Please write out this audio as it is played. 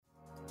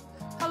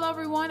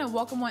everyone, and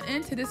welcome on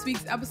into this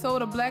week's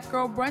episode of Black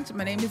Girl Brunch.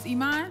 My name is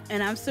Iman.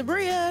 And I'm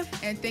Sabria.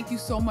 And thank you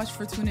so much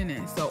for tuning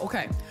in. So,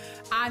 okay,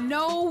 I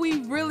know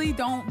we really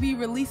don't be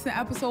releasing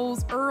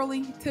episodes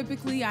early,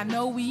 typically. I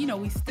know we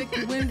stick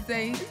to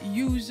Wednesday,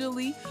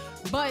 usually.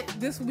 But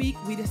this week,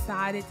 we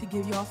decided to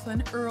give y'all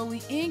something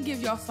early and give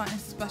y'all something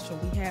special.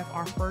 We have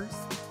our first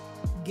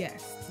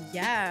guest.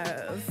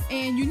 Yes.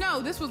 And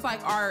this was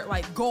like our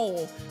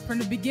goal from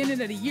the beginning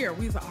of the year.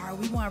 We was like, all right,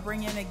 we want to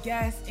bring in a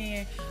guest.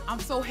 And I'm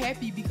so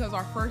happy because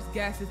our first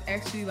guest is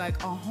actually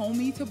like a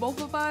homie to both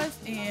of us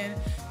and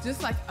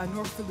just like a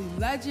North Philly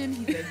legend.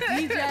 He's a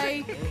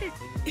DJ.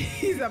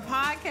 He's a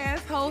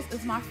podcast host.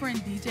 It's my friend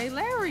DJ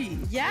Larry.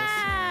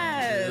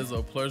 Yes. It is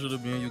a pleasure to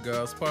be on you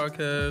guys'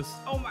 podcast.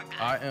 Oh my God.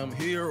 I am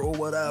here or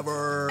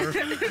whatever.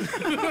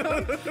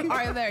 All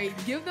right, Larry,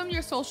 give them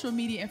your social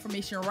media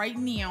information right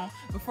now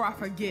before I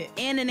forget.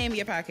 And the name of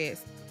your podcast.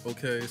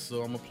 Okay,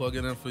 so I'm going to plug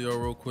it in for y'all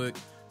real quick.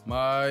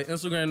 My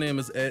Instagram name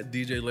is at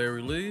DJ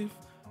Larry Leave.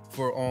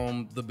 For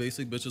the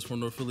basic bitches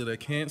from North Philly that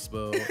can't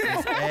spell,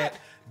 it's at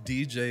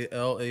DJ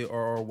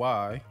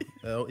LARRYLEE.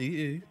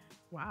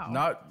 Wow.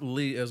 Not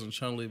Lee as in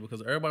Chun-Li,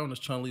 because everybody on this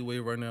Chun-Li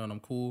wave right now and I'm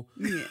cool.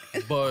 Yeah.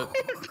 But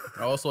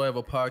I also have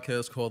a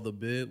podcast called The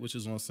Bid, which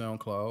is on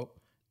SoundCloud.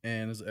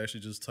 And it's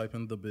actually just type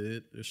in The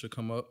Bid. It should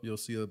come up. You'll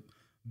see a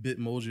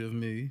Bitmoji of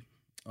me.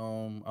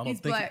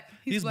 He's black.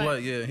 He's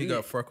black, yeah. He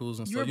got freckles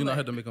and stuff. I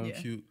had to make him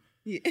cute.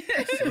 Yeah.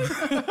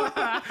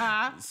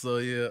 So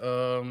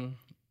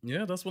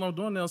yeah, that's what I'm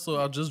doing now. So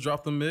I just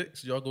dropped the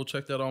mix. Y'all go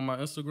check that out on my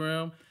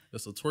Instagram.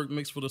 It's a twerk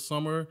mix for the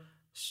summer.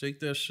 Shake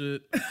that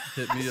shit.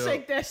 Hit me up.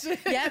 Shake that shit.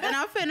 Yeah, and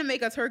I'm finna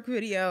make a twerk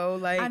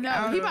video. I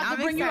know. He about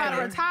to bring you out of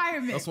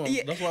retirement. That's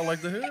what I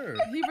like to hear.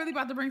 He really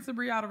about to bring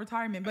Sabria out of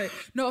retirement. But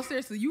no,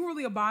 seriously, you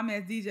really a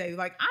bomb-ass DJ.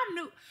 Like, I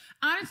knew...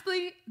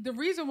 Honestly, the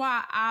reason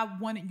why I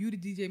wanted you to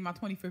DJ my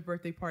 25th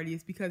birthday party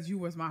is because you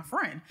was my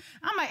friend.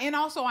 And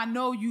also I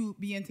know you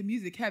be into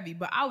music heavy,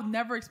 but I would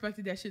never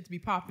expected that shit to be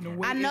popping the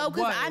way I know,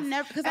 because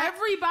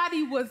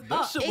everybody was that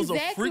up. shit was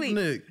exactly. a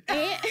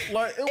freak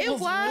like it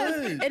was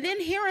lit. And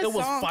then hearing it songs.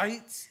 was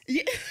fights.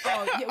 Yeah.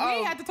 We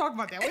ain't had to talk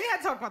about that. We had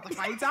to talk about the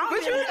fights. But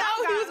he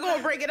was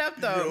gonna break it up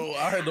though. Yo,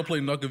 I had to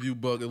play Knuck If You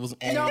Buck. It was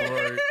on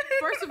right.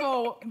 First of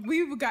all,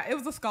 it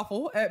was a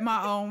scuffle at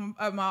my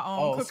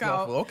cookout.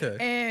 Scuffle. Okay.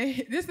 And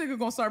this nigga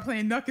gonna start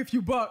playing Knuck If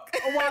You Buck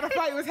while the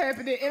fight was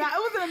happening. And it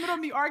was in the middle of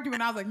me arguing.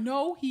 I was like,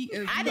 no, he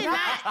is I did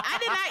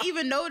not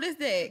even notice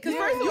that. Because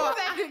first of all,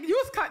 you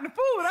was cutting the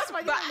food. That's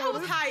why I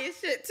was high as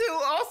shit too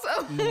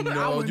also.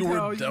 No, you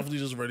were definitely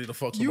just ready to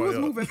fuck somebody You was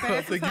up. moving fast.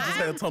 I think you just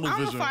had tunnel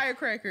vision. I'm a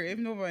firecracker if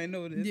nobody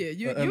noticed. Yeah,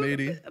 you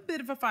a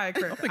bit of a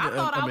firecracker. I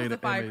thought I was a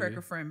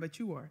firecracker friend, but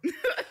you were.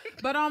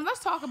 But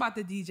let's talk about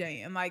the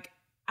DJing. Like,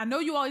 I know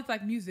you always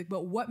like music,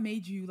 but what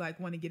made you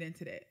want to get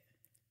into that?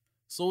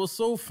 So it's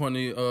so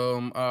funny.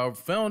 I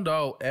found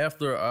out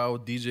after I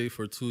DJ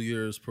for 2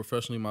 years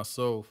professionally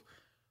myself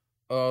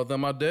that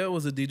my dad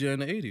was a DJ in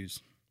the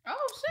 80s. Oh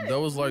shit! That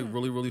was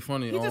really, really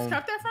funny. He just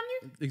kept that from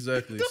you?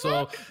 Exactly.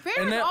 So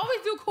parents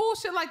always do cool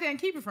shit like that and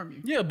keep it from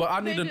you. Yeah, but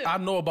I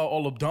know about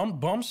all the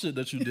bum shit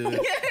that you did.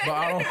 But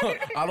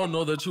I don't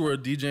know that you were a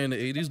DJ in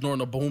the 80s during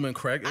the boom and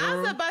crack era. I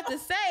was about to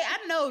say,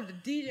 I know the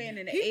DJing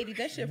in the 80s.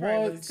 That shit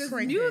probably was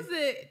crazy.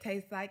 Music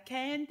tastes like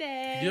candy.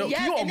 Yo,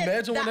 can you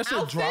imagine when that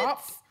shit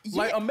drops?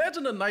 Yeah.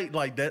 Imagine a night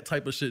like that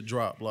type of shit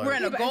drop. Like,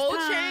 wearing a gold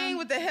chain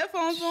with the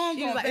headphones on.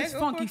 He was like, it's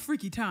funky,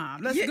 freaky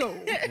time. Let's go.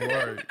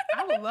 Right.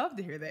 I would love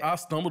to hear that. I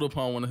stumbled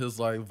upon one of his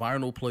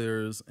vinyl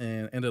players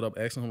and ended up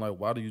asking him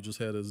why do you just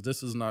have this?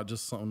 This is not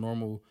just something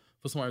normal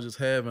for somebody to just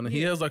have. And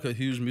he has a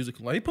huge music.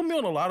 He put me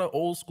on a lot of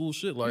old school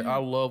shit. I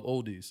love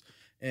oldies.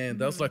 And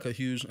that's a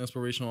huge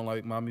inspiration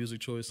on my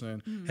music choice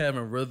and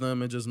having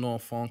rhythm and just knowing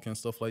funk and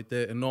stuff like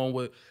that and knowing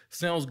what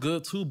sounds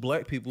good to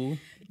black people.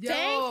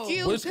 Thank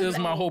you. Which is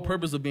my whole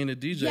purpose of being a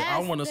DJ. Yes, I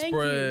want to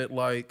spread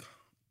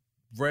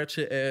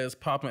ratchet ass,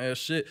 popping ass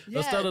shit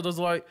instead of just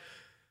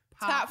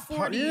top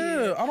 40.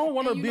 Yeah, I don't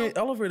want to be in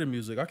elevator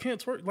music. I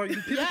can't twerk.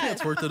 People can't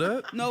twerk to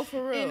that. No,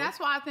 for real. And that's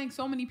why I think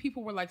so many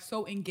people were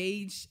so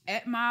engaged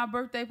at my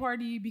birthday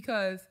party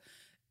because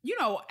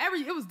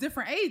it was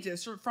different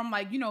ages from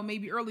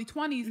maybe early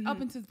 20s up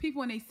into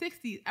people in their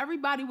 60s.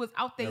 Everybody was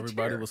out there.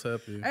 Everybody was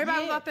happy.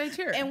 Everybody was out there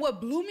cheering. And what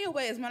blew me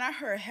away is when I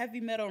heard heavy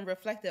metal and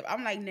reflective.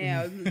 I'm like,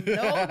 now no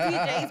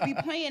DJs be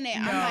playing that.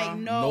 I'm like,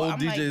 no. No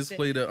DJs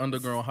play that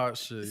underground hot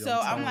shit. So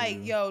I'm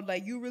like, yo,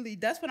 you really.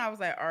 That's when I was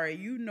like, all right,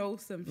 you know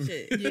some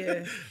shit.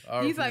 Yeah,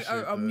 he's like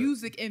a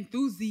music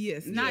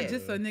enthusiast, not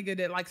just a nigga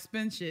that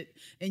spin shit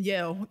and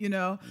yell.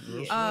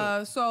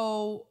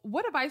 So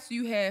what advice do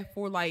you have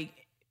for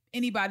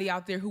anybody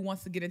out there who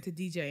wants to get into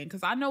DJing?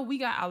 Because I know we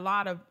got a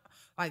lot of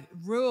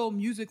real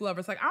music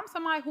lovers. I'm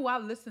somebody who I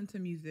listen to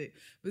music,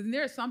 but then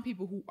there are some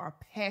people who are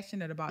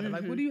passionate about it.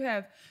 What do you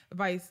have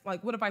advice?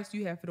 What advice do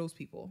you have for those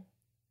people?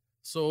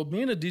 So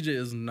being a DJ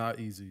is not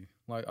easy.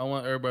 I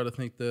want everybody to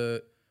think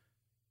that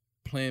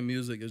playing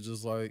music is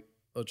just a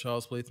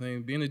child's play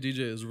thing. Being a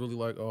DJ is really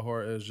a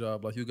hard ass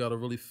job. You got to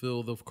really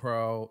feel the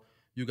crowd.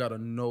 You got to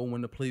know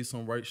when to play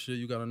some right shit.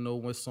 You got to know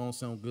when songs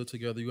sound good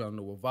together. You got to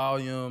know what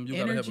volume. You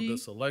got to have a good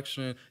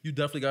selection. You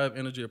definitely got to have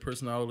energy or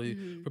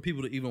personality for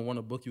people to even want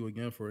to book you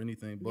again for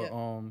anything. But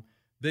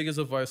biggest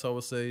advice I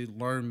would say,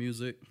 learn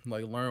music.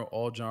 Like, learn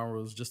all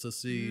genres just to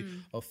see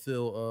a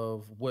feel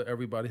of what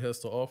everybody has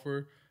to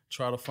offer.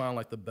 Try to find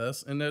like the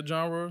best in that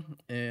genre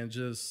and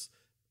just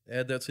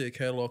add that to your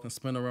catalog and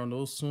spin around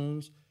those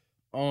tunes.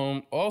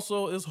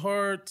 Also, it's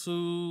hard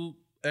to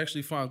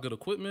actually find good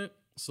equipment.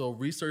 So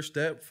research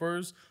that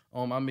first.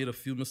 I made a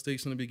few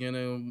mistakes in the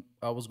beginning.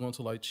 I was going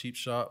to like cheap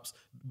shops,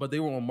 but they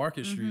were on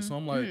Market Street. So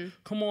I'm like,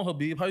 come on,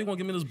 Habib, how you gonna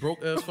give me this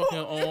broke ass fucking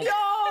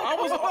I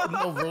was like,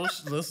 no, bro,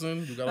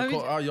 listen, you gotta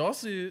call. Y'all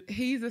see it.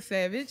 He's a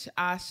savage.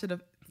 I should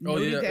have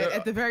noted that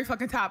at the very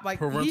fucking top. Like,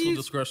 parental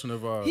discretion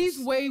advised. He's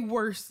way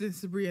worse than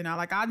Sabria now.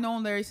 Like, I've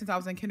known Larry since I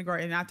was in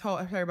kindergarten, and I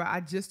told her about I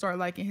just started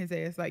liking his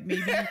ass like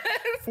maybe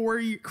 4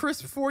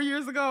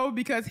 years ago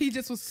because he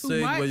just was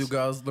too much. You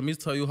guys, let me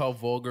tell you how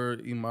vulgar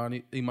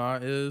Iman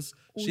is.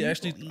 She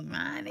actually, she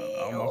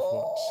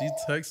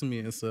texted me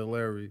and said,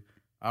 Larry,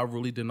 I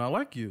really did not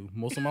like you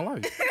most of my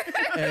life.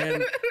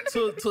 And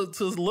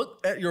to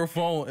look at your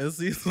phone and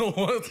see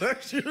someone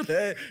text you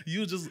that,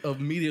 you just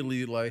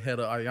immediately like had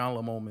an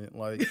Ayanla moment.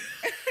 Like,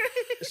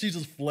 she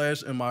just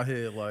flashed in my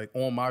head, like,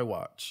 on my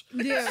watch.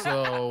 Yeah.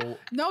 So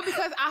no,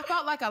 because I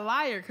felt like a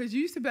liar. Because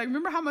you used to be like,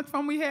 remember how much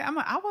fun we had? I'm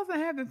like, I wasn't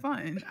having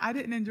fun. I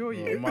didn't enjoy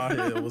you. My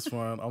head was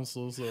fun. I'm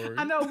so sorry.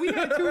 I know we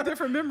had two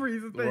different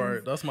memories of things.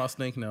 Right. That's my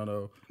stink now,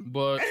 though.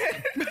 But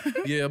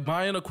yeah,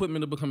 buying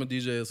equipment to become a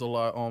DJ is a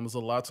lot. It's a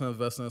lot to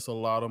invest in. It's a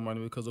lot of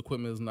money because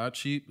equipment is not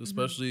cheap,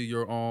 especially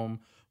your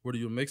what are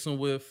you mixing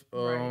with?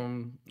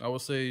 Right. I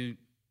would say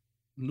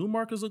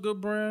Newmark is a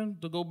good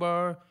brand to go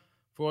buy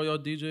for all y'all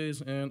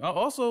DJs. And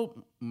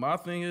my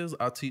thing is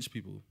I teach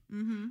people.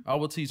 I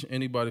will teach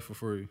anybody for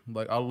free.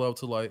 Like, I love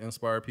to like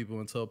inspire people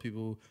and tell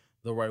people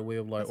the right way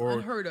of like, or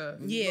unheard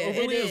of. Yeah, it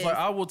really is. Like,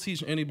 I will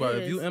teach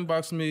anybody. If you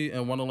inbox me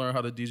and want to learn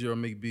how to DJ or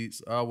make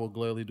beats, I will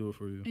gladly do it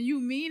for you. And you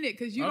mean it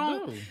because you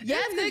don't.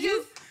 Yes,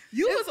 niggas.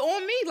 You was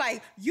on me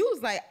like you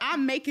was like,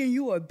 I'm making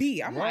you a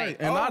beat. I'm right.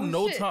 Like, and I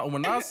know shit.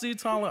 when I see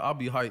talent, I'll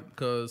be hyped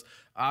because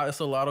it's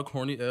a lot of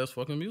corny ass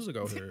fucking music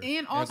out here.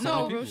 And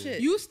also,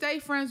 you stay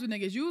friends with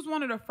niggas. You was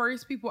one of the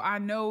first people I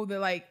know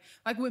that like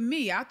with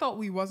me, I thought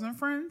we wasn't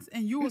friends,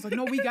 and you was like,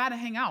 no, we gotta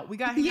hang out. We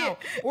gotta hang out.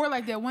 Or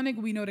like that one nigga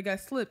we know that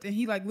got slipped, and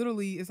he like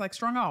literally is like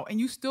strung out,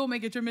 and you still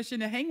make it your mission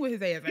to hang with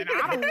his ass. And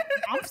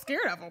I'm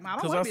scared of him. I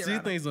don't want to be around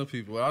him. Things in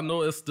people. I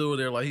know it's still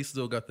there. Like, he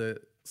still got that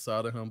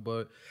side of him,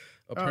 but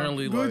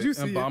apparently, like,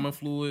 embalming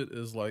fluid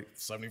is like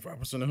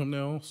 75% of him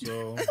now.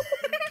 So.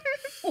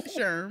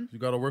 Sherm. You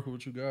got to work with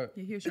what you got.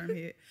 Yeah, here's Sherm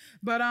head.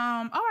 But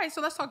all right,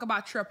 so let's talk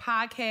about your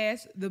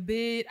podcast, The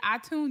Bid. I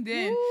tuned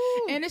in,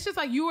 and it's just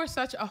like you are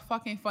such a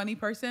fucking funny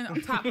person. I'm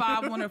top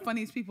 5, one of the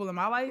funniest people in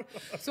my life.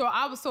 So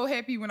I was so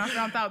happy when I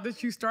found out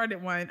that you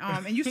started one.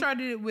 And you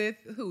started it with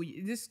who?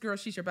 This girl,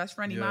 she's your best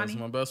friend, Imani? Yes,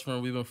 my best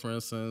friend. We've been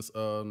friends since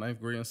 9th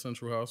grade in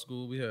Central High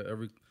School. We had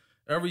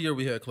every year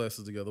we had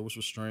classes together, which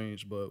was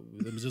strange, but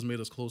it just made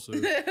us closer.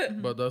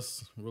 But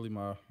that's really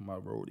my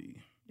roadie.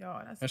 Yo,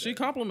 that's and she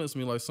compliments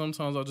me. Like,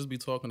 sometimes I'll just be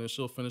talking and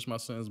she'll finish my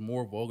sentence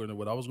more vulgar than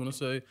what I was going to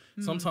say.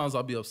 Sometimes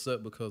I'll be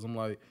upset because I'm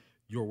like,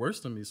 you're worse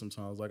than me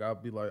sometimes. Like, I'll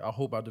be like, I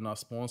hope I did not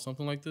spawn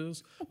something like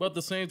this. But at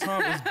the same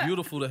time, it's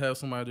beautiful to have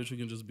somebody that you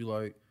can just be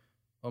like,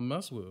 a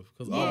mess with.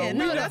 That's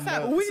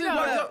how we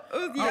know.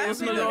 I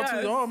listen to y'all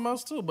too. Y'all a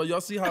mess too. But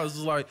y'all see how it's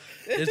just like,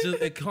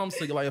 it comes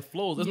to like, it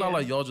flows. It's not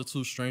like y'all just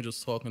two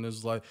strangers talking.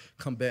 It's like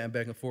combating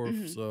back and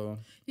forth. So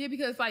yeah,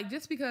 because like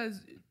just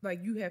because like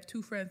you have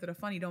two friends that are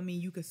funny don't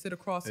mean you could sit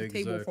across the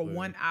table for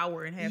 1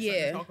 hour and have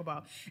something to talk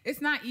about.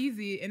 It's not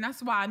easy, and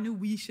that's why I knew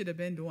we should have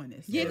been doing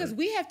this. Yeah, because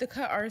we have to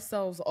cut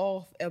ourselves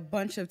off a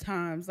bunch of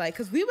times. Like,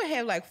 because we would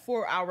have like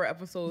 4-hour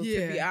episodes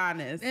to be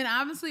honest. And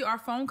honestly, our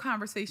phone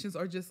conversations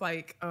are just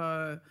like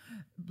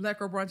Black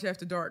Girl Brunch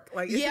After Dark.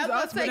 Like, it's just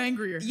us but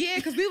angrier. Yeah,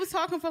 because we was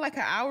talking for like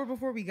an hour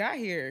before we got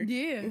here.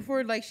 Yeah,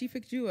 before like she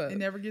picked you up. It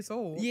never gets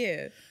old.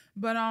 Yeah.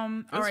 But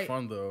it's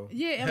fun though.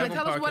 Yeah, and like,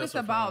 tell us what it's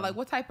about. Fun. Like,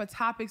 what type of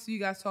topics do you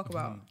guys talk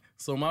about?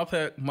 So my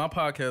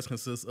podcast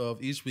consists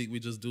of, each week we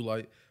just do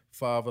like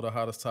 5 of the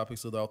hottest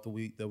topics throughout the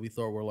week that we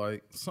thought were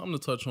like something to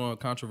touch on,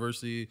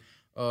 controversy,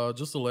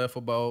 just to laugh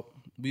about.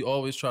 We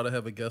always try to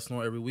have a guest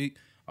on every week.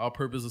 Our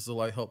purpose is to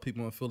like help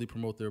people in Philly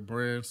promote their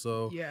brand.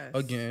 So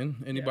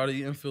again,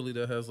 anybody in Philly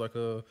that has like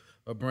a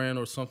brand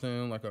or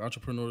something, like an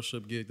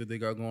entrepreneurship gig that they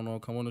got going on,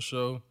 come on the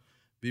show.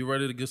 Be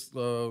ready to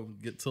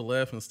get to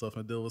laugh and stuff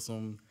and deal with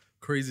some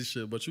crazy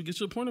shit, but you get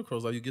your point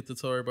across. Like, you get to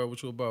tell everybody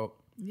what you're about.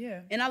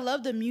 Yeah, and I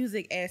love the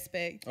music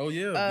aspect. Oh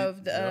yeah,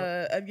 of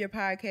the of your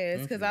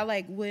podcast, because I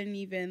like wouldn't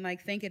even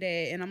like think of that,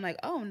 and I'm like,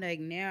 oh, like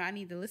now I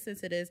need to listen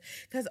to this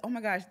because oh my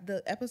gosh,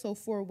 the episode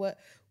 4, what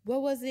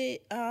was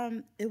it?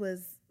 It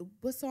was,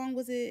 what song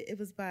was it? It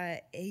was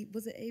by A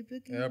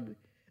Boogie.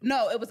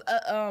 No, it was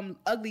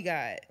Ugly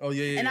God. Oh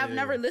yeah. And I've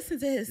never listened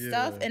to his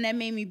stuff, and that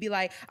made me be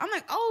like, I'm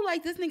like, oh,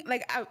 like this nigga,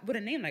 like with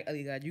a name like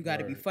Ugly God, you got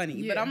to be funny.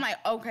 Yeah. But I'm like,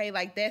 okay,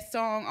 like that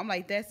song, I'm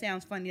like, that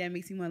sounds funny. That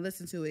makes me want to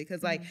listen to it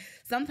because like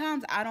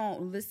sometimes I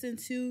listen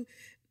to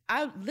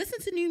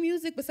new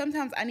music, but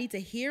sometimes I need to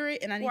hear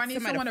it, and I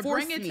need someone to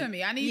bring it to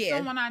me. I need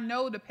someone I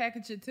know to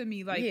package it to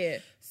me. Like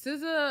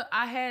SZA,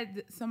 I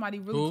had somebody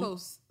really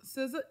close.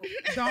 SZA,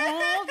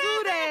 don't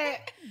do that.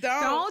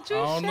 Don't you? I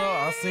don't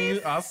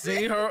know. I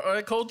seen her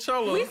at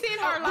Coachella. We seen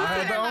her live. I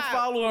had to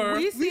unfollow her.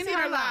 We seen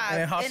her live.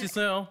 And how she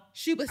sound?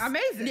 She was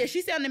amazing. Yeah,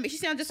 she sounded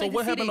just like. So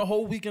what happened the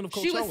whole weekend of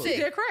Coachella? She was sick.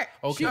 Yeah,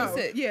 correct. Okay. She was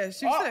sick. Yeah,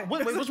 she was sick.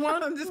 Wait, which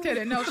one? I'm just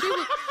kidding. No,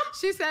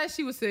 she said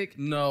she was sick.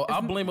 No,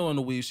 I blame her on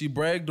the weed. She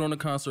bragged during the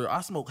concert.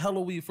 I smoke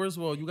hella weed. First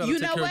of all, you got to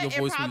take care of your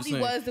voice when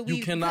you sing.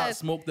 You cannot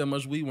smoke that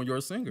much weed when you're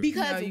a singer.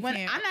 Because when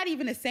I'm not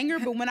even a singer,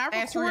 but when I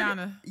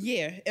record,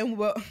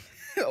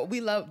 and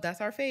we love, that's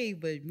our fave,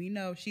 but we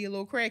know she a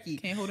little cracky.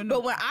 Can't hold it.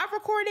 But when I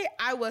recorded,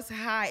 I was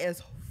high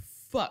as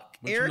fuck.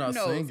 But Eric knows.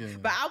 Singing.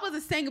 But I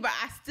wasn't singing, but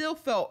I still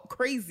felt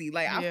crazy.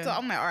 Like I'm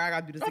like, all right, I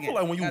gotta do this again. I feel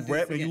like when you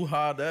rap and you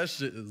high, that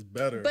shit is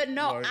better. But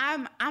no, like,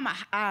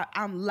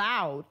 I'm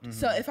loud. Mm-hmm.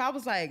 So if I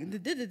was like,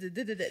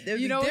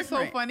 you know, it's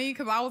so funny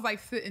because I was like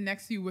sitting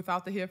next to you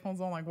without the headphones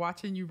on, like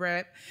watching you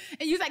rap,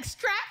 and you was like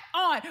strap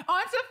on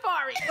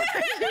Safari.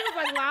 She was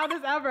like loud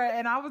as ever,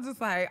 and I was just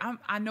like,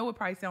 I know it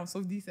probably sounds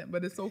so decent,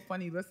 but it's so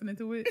funny listening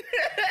to it.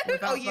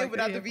 Without,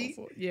 without the beat.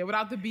 Yeah,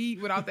 without the beat,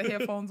 without the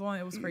headphones on,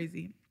 it was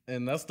crazy.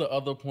 And that's the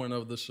other point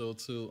of the show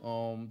too.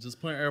 Just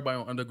putting everybody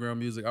on underground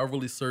music. I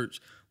really search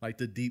like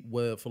the deep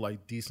web for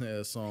like decent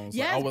ass songs.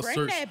 Yeah, like,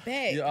 bring that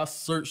back. Yeah, I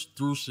searched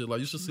through shit.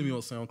 Like you should see me on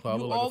SoundCloud.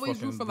 You always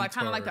root for like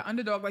kind of like the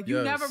underdog. Like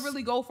you never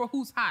really go for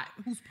who's hot,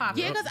 who's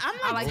popular. Yeah, because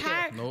I'm like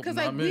tired. Because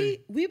like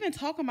we've been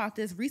talking about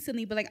this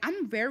recently, but like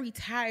I'm very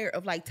tired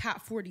of like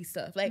top 40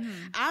 stuff. Like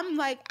I'm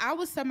like I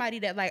was somebody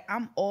that like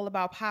I'm all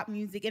about pop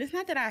music, and it's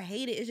not that I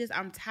hate it. It's just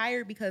I'm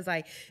tired because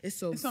like it's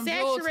so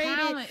saturated.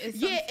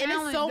 And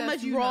it's so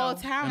much raw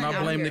talent. And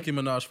I blame Nicki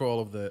Minaj for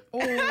all of that.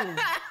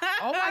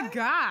 Oh my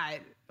God.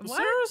 What?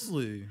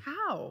 Seriously.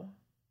 How?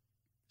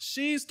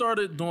 She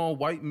started doing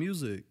white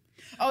music.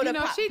 Oh,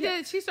 she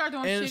did. She started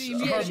doing shitty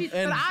music.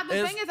 But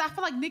the thing is, I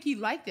feel like Nicki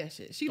liked that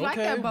shit. She liked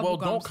that bubblegum. Well,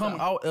 don't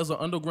come out as an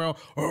underground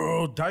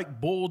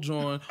dyke bull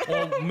joint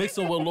or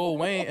mixing with Lil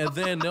Wayne, and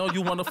then now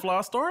you want to fly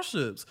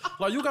starships.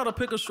 Like you got to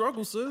pick a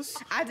struggle, sis.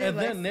 I did.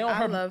 And then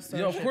I love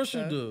starships. Yeah, of course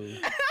you do.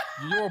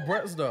 You're a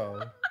Brett's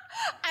though.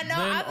 I know.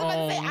 I was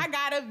about to say I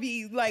gotta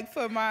be like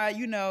for my,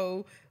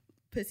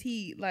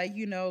 petite, like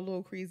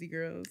little crazy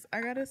girls.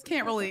 I gotta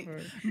can't relate,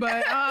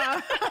 but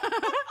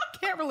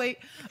can't relate.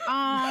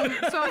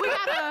 So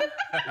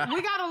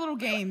we got a little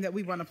game that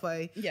we want to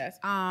play. Yes.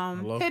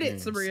 Hit it,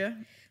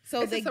 Sabria.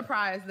 So it's a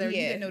surprise there. You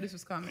didn't know this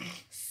was coming.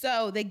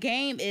 So the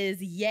game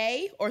is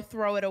yay or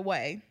throw it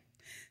away.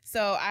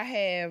 So I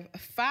have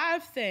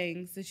 5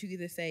 things that you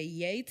either say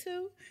yay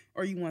to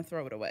or you want to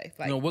throw it away.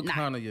 Like, what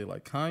kind of yay?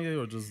 Like Kanye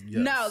or just yes?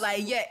 No,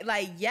 like yeah,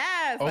 like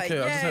yes. Okay, like,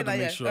 I just had to like,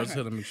 make sure. Okay. I just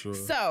had to make sure.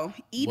 So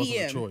EDM. Wasn't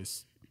a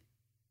choice.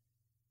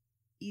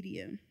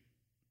 EDM.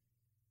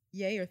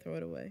 Yay or throw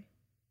it away?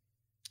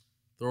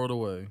 Throw it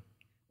away.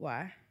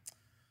 Why?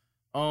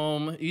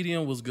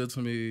 EDM was good to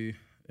me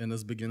in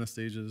its beginning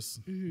stages,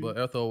 but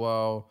after a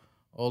while,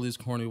 all these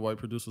corny white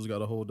producers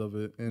got a hold of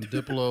it. And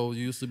Diplo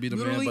used to be the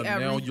man, but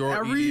now you're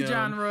every EDM,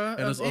 genre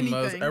and it's of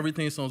anything.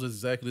 Everything sounds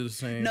exactly the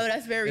same. No,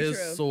 that's very true.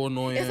 It's so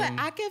annoying. It's like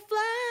I can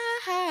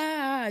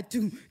fly.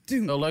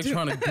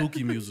 Electronic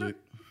dookie music.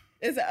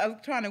 Is it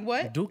electronic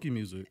what? Dookie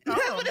music.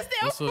 That's what it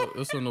sounds.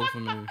 It's a no for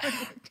me. All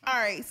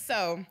right,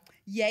 so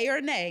yay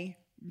or nay,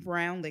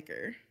 brown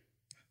liquor.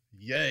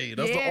 Yay,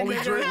 that's the only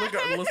drink.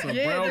 Listen,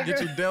 brown get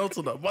you down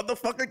to the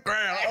motherfucking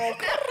ground.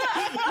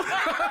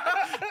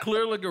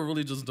 Clear liquor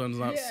really just does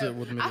not sit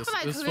with me. I feel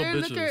like it's clear for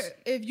bitches. liquor,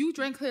 if you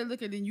drink clear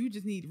liquor, then you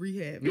just need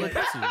rehab. You're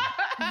pussy.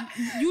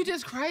 You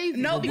just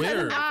crazy. No, because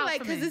weird. I feel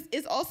like because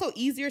it's also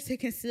easier to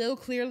conceal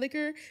clear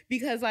liquor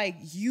because like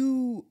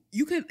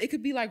it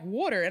could be like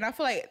water, and I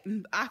feel like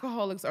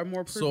alcoholics are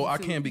more. So I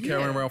can't be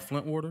carrying around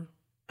Flint water.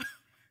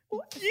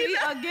 See,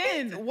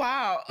 again,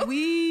 wow.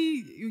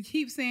 You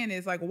keep saying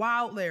this like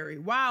wild Larry,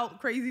 wild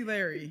crazy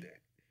Larry.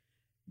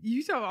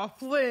 You talk about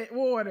Flint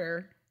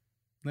water.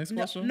 Next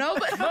question. No,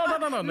 but no.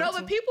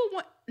 But people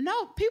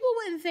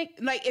wouldn't think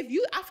like I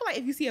feel like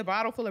if you see a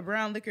bottle full of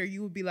brown liquor,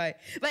 you would be like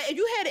if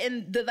you had it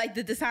in the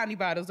Dasani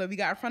bottles that we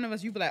got in front of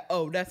us, you'd be like,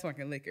 oh, that's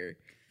fucking liquor.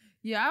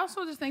 Yeah, I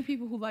also just think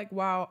people who like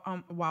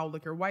wild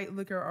liquor, white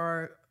liquor,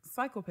 are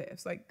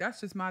psychopaths. Like that's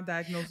just my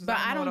diagnosis. But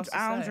I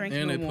don't drink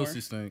and no they more.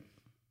 pussy stink.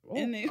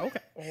 Okay.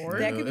 Or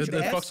it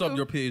fucks up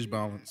your pH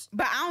balance.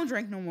 But I don't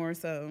drink no more.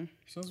 So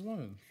since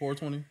when?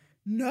 420.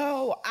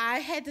 No, I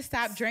had to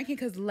stop drinking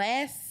because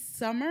last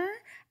summer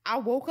I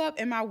woke up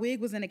and my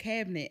wig was in a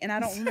cabinet, and I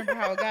don't remember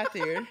how it got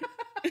there.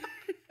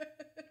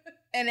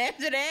 And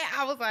after that,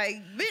 I was like,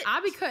 bitch.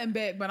 I'll be cutting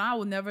back, but I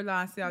will never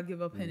lie and say I'll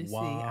give up Hennessy.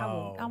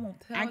 Wow. I won't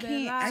tell that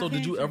lie. So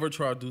did you ever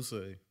try Douce?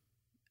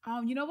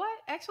 You know what?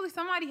 Actually,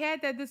 somebody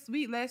had that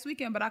last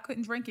weekend, but I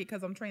couldn't drink it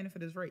because I'm training for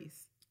this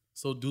race.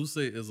 So Douce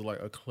is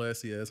like a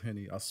classy ass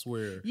Henny, I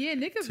swear. Yeah,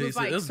 niggas was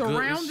like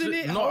surrounding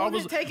it, no, I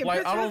was taking like,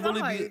 pictures. I don't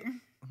really be.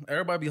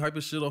 Everybody be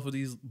hyping shit off of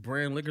these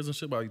brand liquors and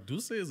shit, but like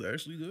Douce is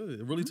actually good.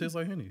 It really tastes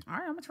like Henny. All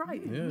right, I'm gonna try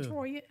it. Yeah. I'm gonna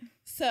try it.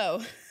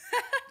 So,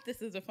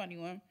 this is a funny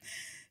one.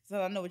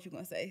 So I know what you're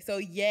gonna say. So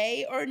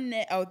yay or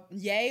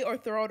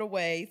throw it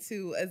away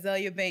to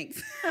Azealia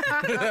Banks.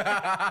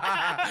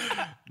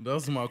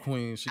 That's my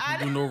queen. She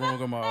can do no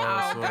wrong on my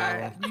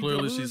eyes. So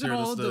clearly she's here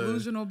to stay.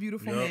 Delusional,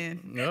 beautiful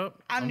man.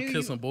 Yep. I'm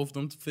kissing both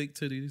them fake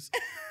titties,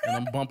 and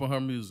I'm bumping her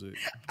music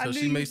because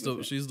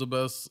she's the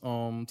best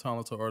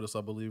talented artist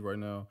I believe right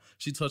now.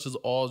 She touches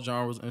all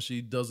genres and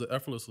she does it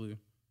effortlessly.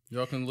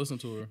 Y'all can listen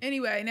to her.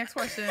 Anyway, next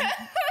question.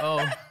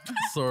 Oh,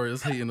 sorry,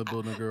 it's hate in the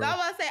building, girl. I was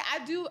gonna say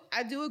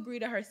I do agree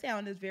that her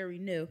sound is very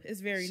new.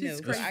 It's very new.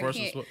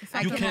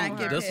 I can't.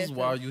 This is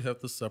why you have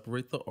to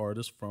separate the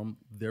artist from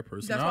their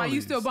personality. That's why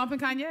you still bumping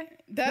Kanye?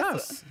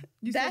 Yes.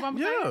 You still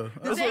bumping Kanye?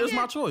 It's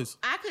my choice.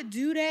 I could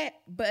do that,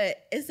 but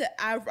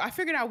I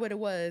figured out what it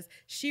was.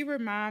 She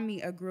remind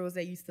me of girls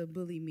that used to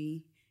bully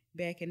me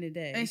back in the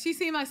day. And she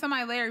seemed like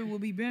somebody Larry would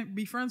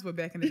be friends with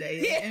back in the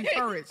day. Yeah.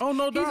 Encouraged. Oh,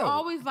 no doubt. He's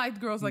always liked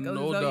girls like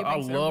no doubt. I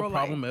love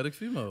problematic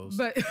females.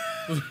 But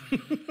I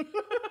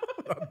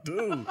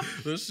do.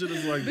 This shit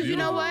is like. But you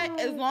know what?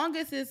 As long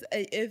as it's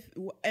if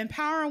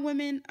empowering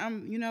women,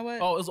 you know what?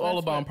 Oh, it's all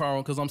about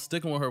empowering because I'm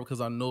sticking with her because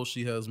I know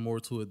she has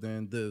more to it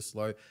than this.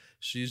 Like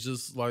she's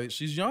just like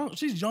she's young.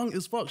 She's young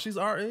as fuck. She's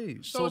our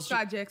age. So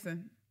Scott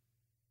Jackson.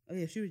 Oh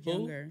yeah, she was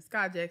younger.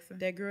 Scott Jackson.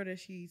 That girl that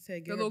she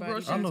said the little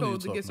girl she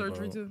told to get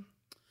surgery too.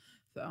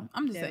 So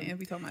I'm just saying,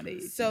 we talking about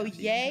age. So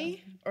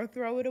yay or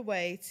throw it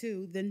away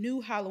to the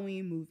new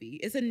Halloween movie.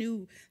 It's a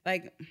new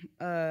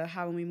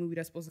Halloween movie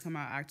that's supposed to come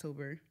out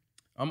October.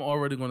 I'm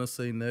already gonna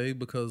say nay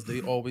because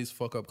they always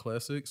fuck up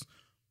classics.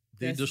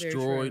 They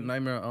destroyed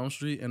Nightmare on Elm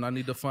Street, and I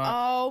need to find.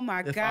 Oh my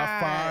if god! I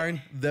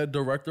find that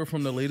director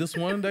from the latest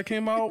one that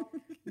came out.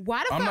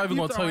 Why the fuck? I'm not even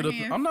gonna tell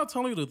you I'm not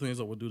telling you the things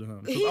I would do to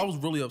him because I was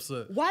really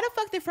upset. Why the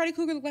fuck did Freddy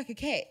Krueger look like a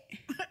cat?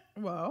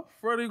 Well,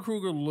 Freddy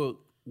Krueger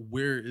looked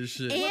weird as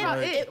shit.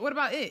 And what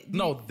about it?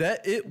 No, was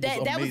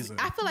amazing.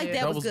 I feel like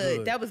that was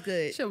good. That was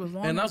good. Shit was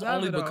long and that's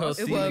only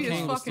because Stephen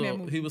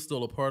King he was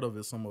still a part of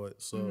it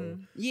somewhat. So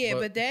yeah,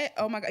 but that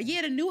oh my god,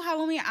 yeah, the new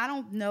Halloween. I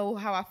don't know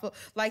how I feel.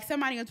 Like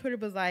somebody on Twitter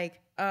was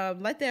like,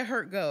 let that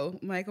hurt go,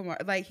 Michael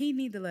Myers. Like he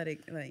need to let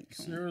it. Like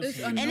seriously, it's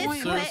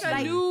annoying. It's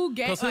a new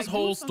game. Because his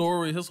whole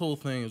story, his whole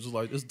thing is just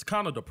like it's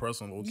kind of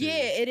depressing. Okay.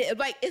 Yeah, it is.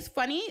 Like it's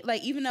funny.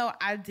 Like even though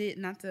I did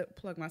not to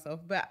plug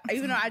myself, but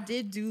even though I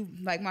did do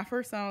like my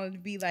first song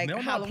would be like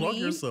Halloween. Plug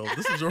yourself.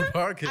 This is your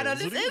podcast. I know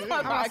this is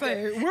my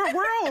podcast.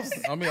 Where else?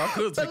 I mean, I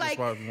could take like, this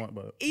spot if you want,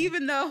 but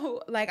even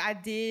though like I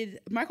did,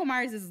 Michael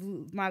Myers is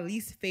my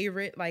least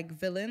favorite like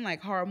villain,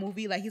 like horror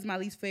movie. Like he's my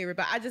least favorite,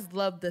 but I just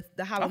love the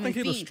Halloween. I think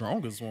he's theme. the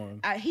strongest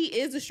one. He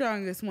is the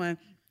strongest one.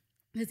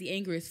 Because he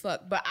angry as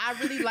fuck, but I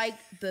really like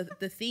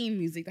the theme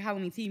music, the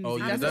Halloween theme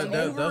music. Oh yeah, that's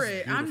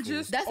beautiful. I'm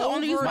just that's the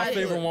only reason. My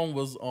favorite one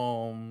was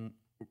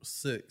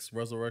 6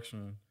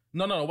 Resurrection.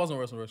 No, it wasn't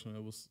Resurrection.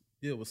 It was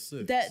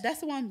 6. That's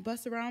the one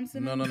Busta Rhymes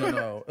in.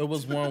 No. It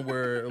was one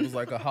where it was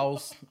like a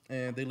house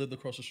and they lived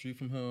across the street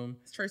from him.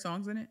 It's Trey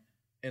Songz in it.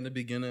 In the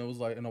beginning, it was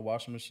like in a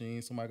washing machine.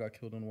 Somebody got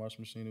killed in the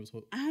washing machine. It was.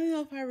 I don't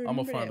know if I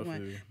remember that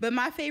one. But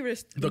my favorite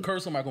is The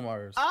Curse of Michael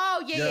Myers.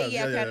 Oh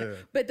yeah.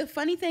 But the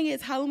funny thing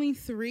is, Halloween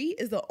 3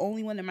 is the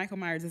only one that Michael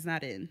Myers is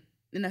not in,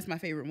 and that's my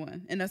favorite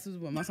one. And that's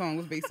what my song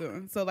was based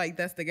on. So like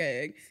that's the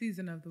gag.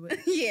 Season of the Witch.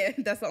 Yeah,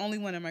 that's the only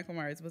one that Michael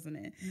Myers wasn't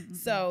in. Mm-hmm.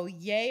 So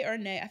yay or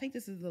nay? I think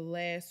this is the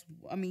last.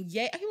 I mean,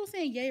 yay. I keep on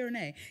saying yay or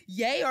nay.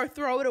 Yay or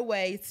throw it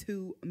away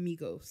to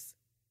Migos.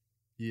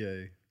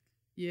 Yay.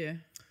 Yeah.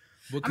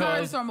 Because, I'm not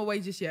ready to throw them away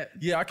just yet.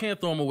 Yeah, I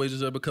can't throw them away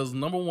just yet because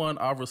number one,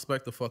 I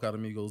respect the fuck out of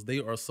Migos. They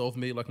are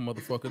self-made like a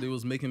motherfucker. They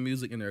was making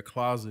music in their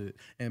closet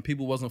and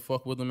people wasn't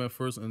fuck with them at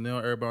first and now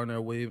everybody on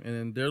their wave.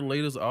 And their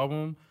latest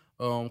album,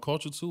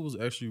 Culture 2 was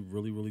actually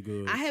really, really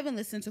good. I haven't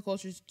listened to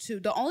Culture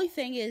 2. The only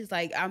thing is,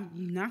 like, I'm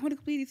not going to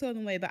completely throw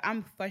them away, but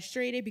I'm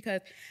frustrated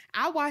because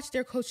I watched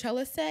their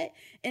Coachella set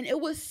and it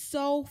was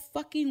so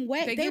fucking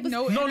wet.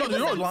 No,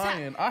 you're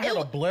lying. I had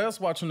a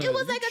blast watching it. It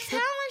was like a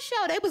talent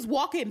show. They was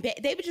walking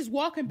back. They were just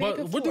walking back and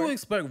forth. What do you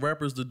expect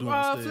rappers to do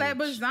on stage?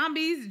 Flatbush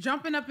Zombies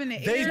jumping up in the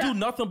air. They do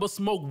nothing but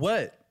smoke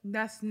wet.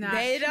 That's not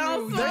they true.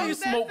 Don't they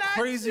smoke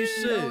crazy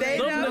shit. Them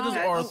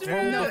niggas are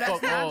thrown the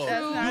fuck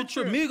off.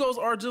 You Migos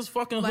are just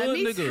fucking hood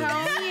niggas. Let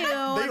me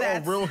tell you, they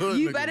are real hood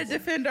you niggas. better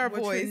defend our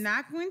boys. What you're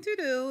not going to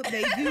do,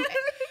 they do.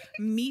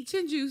 Meech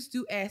and Juice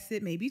do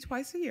acid maybe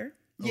twice a year.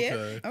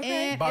 Yeah. Okay.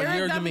 And By Eric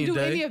year, doesn't do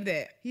any of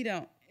that. He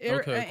don't.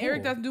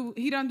 Eric doesn't do.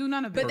 He doesn't do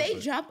none of it. But they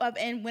jump up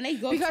and when they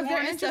go because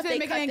they're interested in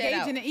making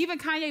engaging. And even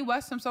Kanye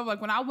West himself, like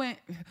when I went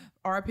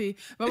RP,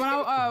 but when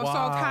I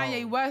saw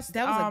Kanye West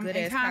that was a good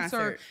in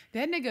concert,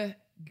 that nigga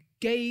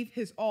gave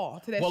his all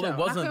to that show. Well, it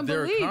wasn't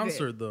their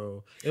concert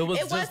though. It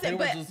wasn't.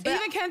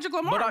 Even Kendrick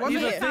Lamar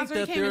wasn't his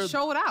concert. He came and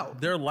showed out.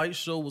 Their light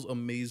show was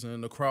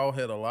amazing. The crowd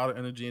had a lot of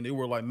energy, and they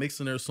were like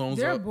mixing their songs.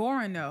 They're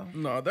boring though.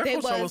 No, their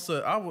Coachella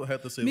set, I would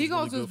have to say,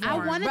 Migos was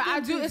boring. But I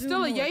do. It's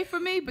still a yay for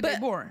me, but they're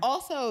boring.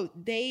 Also,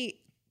 they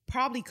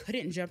probably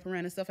couldn't jump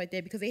around and stuff like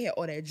that because they had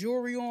all that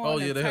jewelry on. Oh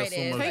yeah, they had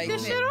so much. Take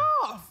this shit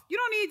off. You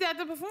don't need that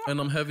to perform. And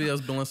them heavy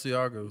ass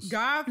Balenciagos.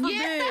 God forbid.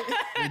 Yeah.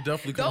 They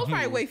definitely those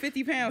probably weigh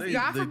 50 pounds.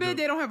 God forbid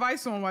they don't have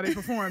ice on while they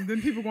perform.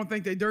 Then people gonna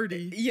think they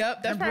dirty.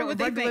 Yep, that's probably what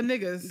they think.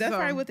 Niggas. That's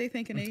probably what they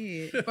think in their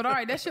head. But all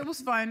right, that shit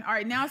was fun. All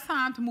right, now it's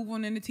time to move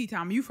on into tea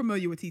time. You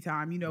familiar with tea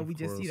time? You know, we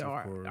just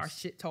our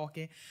shit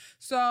talking.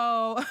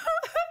 So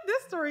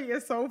this story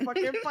is so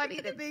fucking funny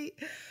to me.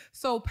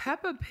 So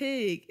Peppa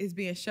Pig is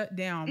being shut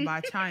down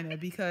by China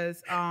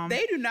because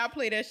they do not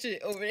play that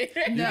shit over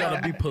there. You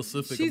gotta be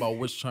specific about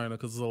which China,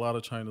 because there's a lot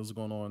of China's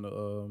going on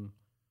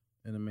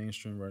in the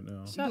mainstream right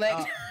now. Shut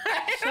up.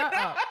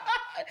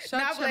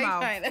 Shut your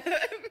mouth.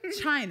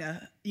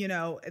 China, you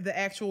know, the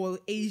actual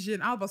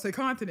Asian, I was about to say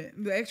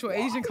continent, the actual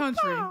Asian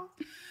country.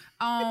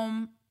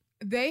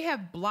 They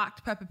have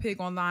blocked Peppa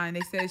Pig online.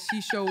 They said she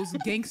shows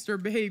gangster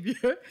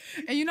behavior.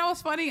 And you know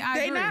what's funny? I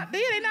agree.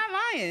 They're not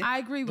lying. I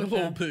agree with the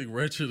them. little pig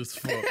wretched as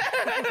fuck.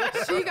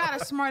 She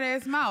got a smart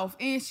ass mouth.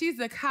 And she's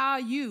the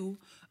Caillou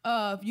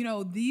of, you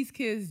know, these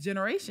kids'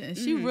 generation.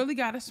 She really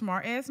got a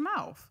smart ass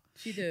mouth.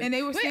 She did. And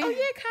they were saying,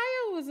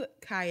 Kaya was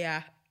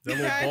Kaya. That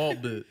little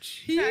bald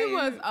bitch. He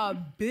was a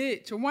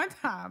bitch. One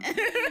time,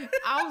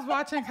 I was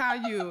watching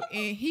Caillou,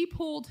 and he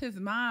pulled his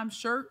mom's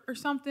shirt or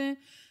something.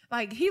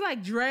 Like, he,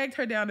 like, dragged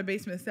her down the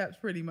basement steps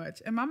pretty much.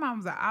 And my mom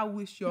was like, I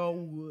wish y'all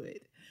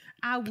would.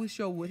 I wish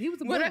y'all would. He was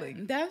a bully.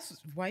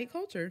 That's white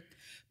culture.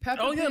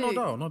 Peppa Pig. Yeah, no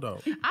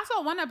doubt. I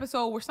saw one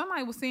episode where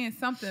somebody was saying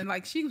something,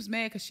 like she was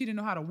mad because she didn't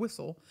know how to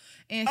whistle.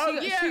 And I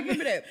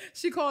remember that.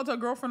 She called her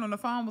girlfriend on the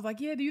phone, was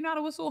like, yeah, do you know how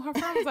to whistle? Her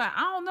friend was like,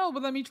 I don't know,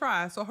 but let me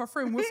try. So her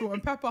friend whistled,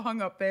 and Peppa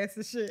hung up fast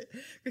as shit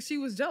because she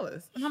was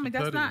jealous. And I'm like,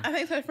 that's not... I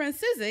think her friend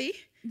Sizzy.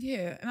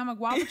 Yeah. And I'm like,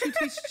 why would you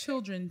teach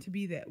children to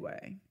be that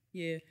way?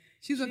 Yeah.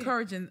 She's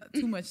encouraging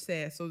too much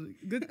sass. So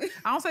good.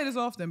 I don't say this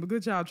often, but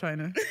good job,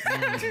 China.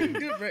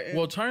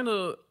 Well,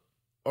 China...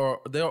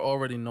 they're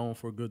already known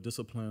for good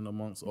discipline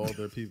amongst all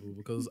their people,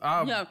 because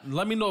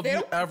let me know if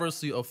you ever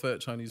see a fat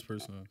Chinese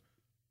person.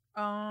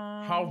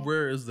 How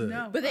rare is that?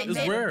 No. But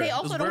they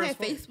also don't have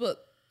Facebook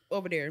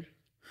over there.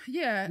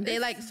 Yeah. They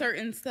like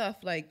certain stuff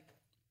like,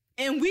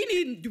 and we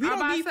don't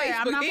need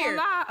Facebook I'm not here. gonna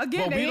lie.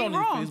 Again, they ain't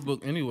wrong. We don't need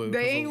Facebook anyway.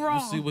 They ain't wrong.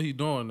 You see what he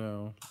doing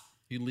now.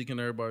 He leaking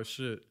everybody's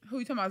shit. Who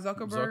you talking about,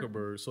 Zuckerberg?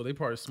 Zuckerberg. So they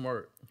probably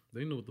smart.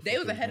 They knew what the fuck they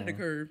was ahead of the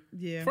curve.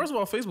 Yeah. First of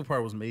all, Facebook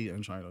probably was made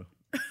in China.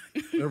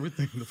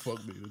 Everything the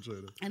fuck made in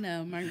China. I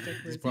know, Mark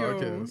Zuckerberg.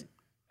 Podcast.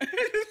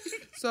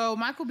 So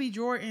Michael B.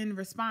 Jordan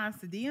responds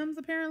to DMs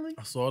apparently.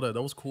 I saw that.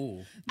 That was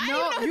cool.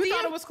 No, you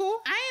thought it was cool?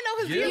 I didn't know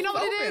his DMs. You know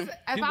what it is?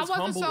 If I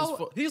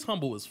wasn't he's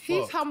humble as fuck.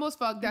 He's humble as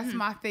fuck. That's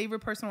my favorite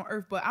person on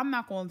earth. But I'm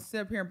not going to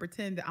sit up here and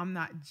pretend that I'm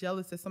not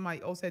jealous that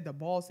somebody else had the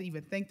balls to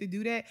even think to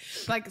do that.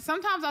 Like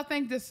sometimes I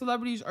think that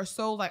celebrities are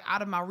so like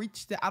out of my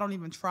reach that I don't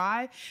even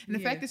try. And the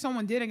fact that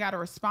someone did and got a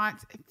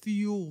response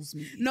fuels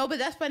me. No, but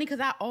that's funny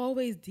because I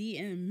always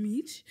DM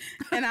Meech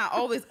and I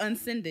always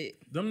unsend it.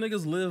 Them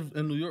niggas live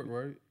in New York,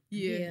 right?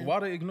 Yeah. Why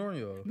they ignoring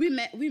y'all? We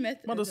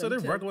met. Mother said they're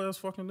regular ass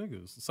fucking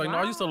niggas. It's like, no,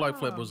 I used to like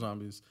Flatbush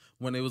Zombies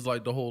when it was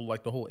like the whole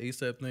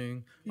ASAP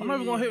thing. I'm not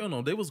even gonna hate on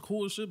them. They was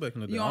cool as shit back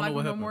in the day. You don't like them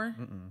no happened. more?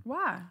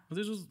 Why?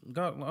 They just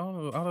got. I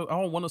don't know.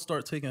 I don't want to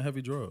start taking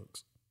heavy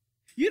drugs.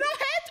 You don't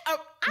have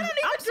to. I don't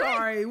even drink.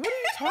 Sorry. What are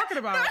you talking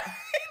about? On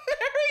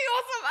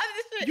some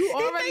other shit. You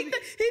already.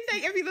 He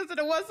think if he listened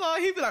to one song,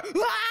 he'd be like,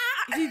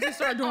 "Wah!" He just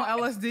started doing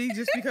LSD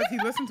just because he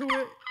listened to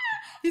it.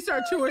 He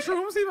started chewing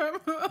shrooms. He like,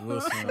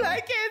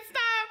 I can't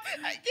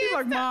stop. He's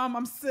like, Mom,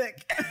 I'm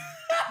sick.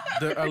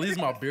 At least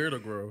my beard will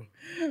grow.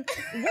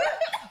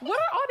 What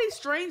are all these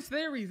strange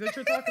theories that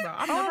you're talking about?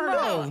 I've never heard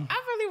of them.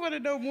 I really want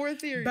to know more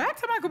theories. Back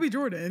to Michael B.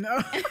 Jordan.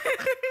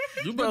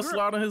 You better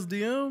slide in his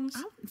DMs.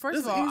 First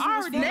of all, I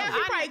already now he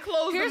probably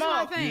closed Here's them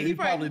my off. thing. He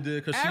probably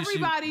did. Cause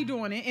everybody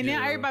doing it, and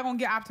now everybody gonna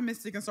get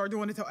optimistic and start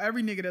doing it to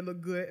every nigga that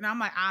look good. And I'm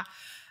like,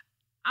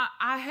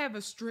 I have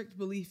a strict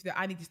belief that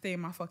I need to stay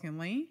in my fucking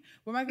lane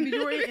with Michael B.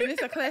 Jordan, and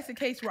it's a classic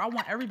case where I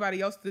want everybody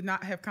else to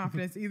not have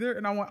confidence either,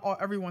 and I want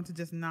everyone to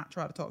just not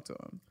try to talk to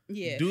him.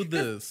 Yeah. Do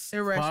this.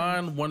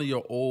 Find one of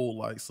your old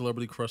like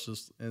celebrity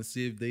crushes and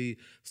see if they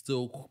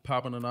still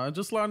popping or not.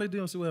 Just slide in their DM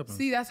and see what happens.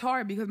 See, that's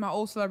hard because my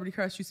old celebrity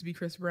crush used to be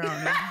Chris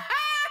Brown.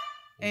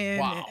 And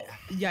wow.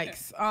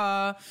 Yikes.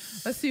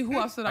 Let's see, who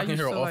else did I used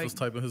to like? I can hear Office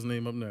typing his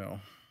name up now.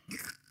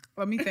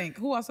 Let me think.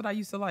 Who else did I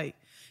used to like?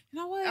 You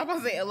know what? I'm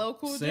gonna say LL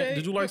Cool J.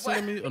 Did you like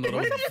Sammy? Oh, no,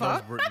 what the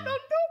fuck? I don't know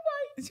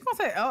why. She gonna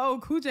say LL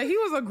Cool J. He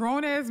was a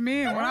grown ass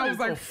man when I was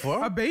like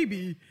a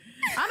baby.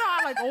 I know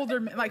I like older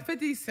men, like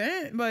 50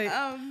 Cent, but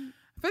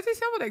 50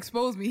 Cent would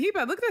expose me. He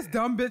better look at this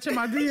dumb bitch in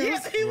my DMs.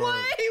 Yes, he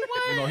would. He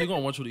would. No, he gonna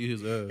want you to eat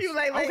his ass. He was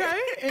like okay,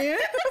 and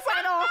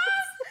sign off.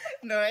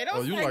 No, I don't.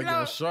 Oh, you like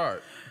getting shot.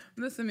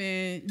 Listen,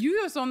 man, you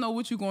just don't know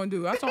what you're going to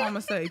do. That's all I'm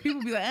going to say.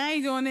 People be like, I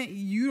ain't doing it.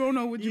 You don't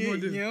know what you're going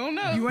to do. You don't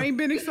know. You ain't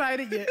been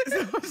excited yet.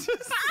 So it's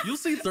just... You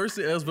see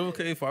thirsty ass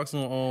Vivica A. Fox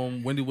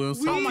on Wendy Williams.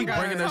 Keep bringing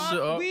that shit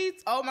up.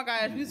 Oh my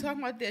gosh, we talking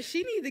about that.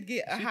 She need to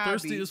get a hobby.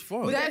 Thirsty as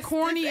fuck. With that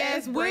corny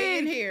ass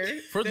wig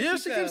here.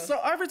 She keeps so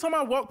every time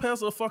I walk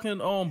past a fucking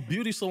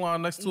beauty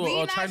salon next to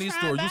a Chinese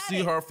store, you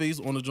see her face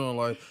on the joint.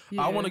 Like,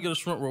 I want to get a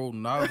shrimp roll,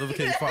 not a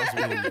Vivica A. Fox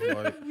wig.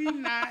 Like, we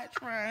not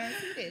trying.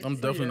 I'm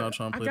definitely not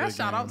trying to play that game.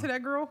 Shout out to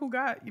that girl who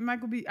got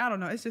Michael B. I don't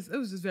know. It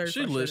was just very.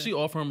 She lit. She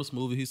offered him a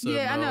smoothie. He said,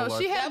 "Yeah, no, I know."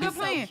 Like, she had a good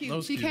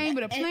plan. She came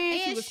with a plan.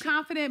 She was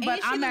confident, but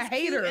I'm a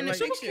hater.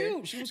 She was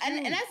cute. She was cute.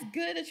 And that's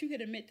good that you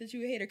could admit that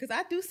you a hater, because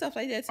I do stuff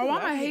like that too. Oh,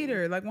 I'm a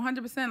hater, like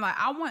 100%. Like,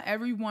 I want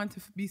everyone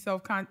to be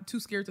too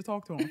scared to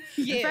talk to him.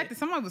 The fact that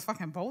somebody was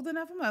fucking bold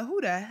enough, I'm like,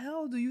 who the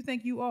hell do you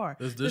think you are?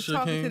 Is this just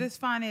talking to this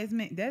fine ass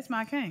man? That's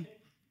my king.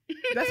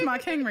 That's my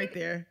king right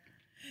there.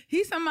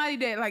 He's somebody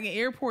that, like, in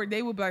airport,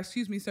 they would be like,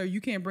 excuse me, sir,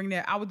 you can't bring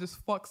that. I would just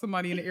fuck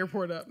somebody in the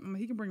airport up. I mean,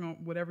 he can bring on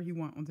whatever he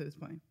want onto this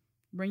plane.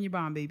 Bring your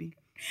bomb, baby.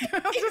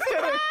 I'm just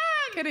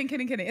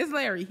kidding. It's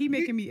Larry. He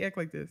making me act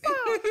like this.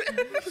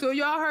 So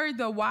y'all heard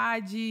the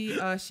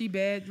YG She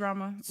Bad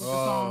drama with the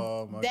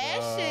song? My that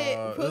God.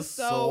 shit was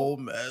so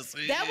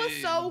messy. That was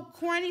so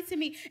corny to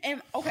me. And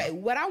okay,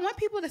 what I want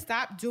people to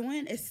stop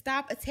doing is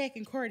stop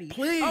attacking Cardi.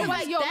 Please. Oh,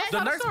 wait, yo,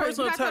 the next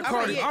person to attack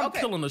Cardi, I'm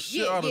killing the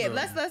shit out of them.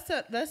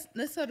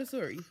 Let's tell the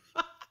story.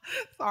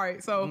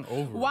 Sorry. So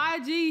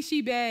YG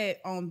She Bad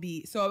on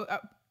beat. So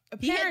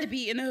he had the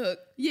beat in the hook.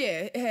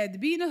 Yeah, it had the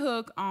beat in the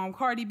hook.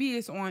 Cardi B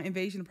is on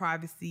Invasion of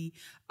Privacy.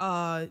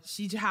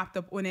 She just hopped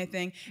up on that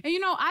thing. And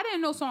I didn't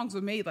know songs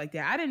were made like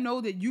that. I didn't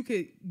know that you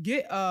could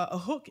get a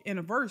hook in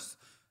a verse,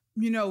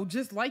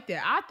 just like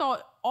that. I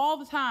thought all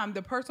the time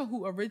the person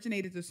who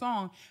originated the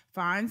song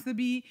finds the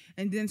beat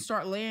and then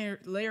start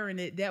layering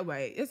it that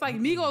way. It's like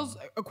Migos,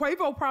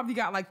 Quavo probably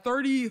got like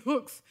 30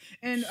 hooks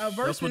and a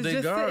verse. That's what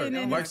they got.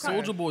 Like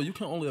Soulja Boy, you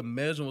can only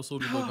imagine what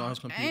Soulja Boy got his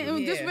computer.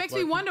 And this makes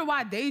me wonder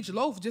why Dej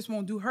Loaf just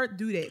won't do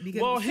that.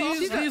 Because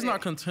he's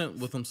not content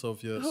with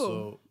himself yet.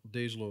 So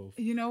Dej Loaf.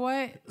 You know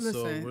what?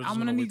 Listen, I'm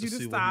gonna need you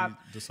to stop.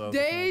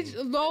 Dej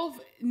Loaf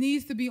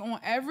needs to be on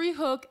every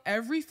hook,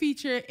 every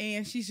feature,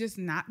 and she's just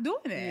not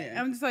doing it.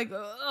 I'm just like,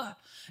 ugh.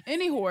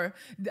 Anyhow,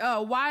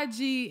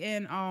 YG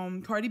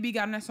and Cardi B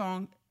got in that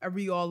song.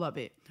 We all love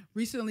it.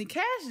 Recently,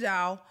 Cash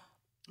Doll.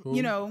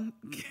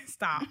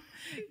 Stop.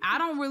 I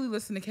don't really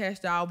listen to Cash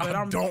Doll, but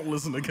I don't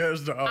listen to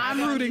Cash Doll.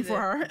 I'm rooting for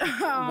her.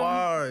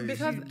 Why?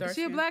 Because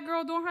she a black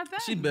girl doing her thing.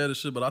 She bad as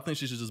shit, but I think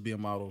she should just be a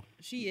model.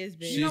 She is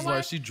bad. She's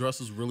like, she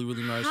dresses really,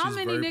 really nice. How She's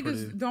many very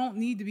niggas pretty. don't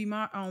need to be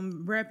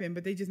rapping,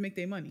 but they just make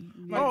their money?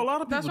 Like, a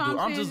lot of people do.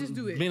 I'm just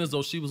do it. Being as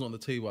though she was on the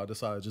table, I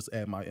decided to just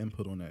add my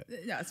input on that.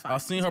 Yeah, it's fine. I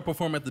seen her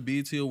perform at the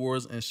BET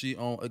Awards, and she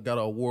got an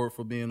award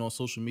for being on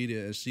social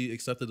media, and she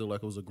accepted it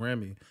like it was a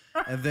Grammy.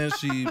 And then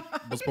she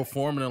was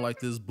performing in like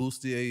this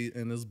bustier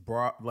and this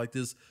bra, like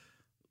this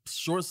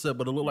short set,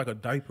 but it looked like a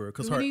diaper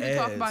because her ass. We need to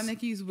talk about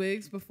Nicki's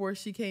wigs before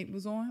she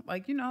was on.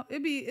 Like,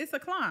 it's a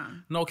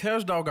climb. No,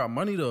 Cash Doll got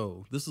money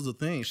though. This is the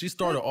thing. She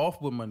started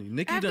off with money.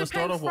 Nicki didn't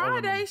start off with all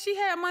the money. She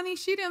had money.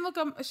 She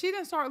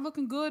didn't start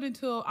looking good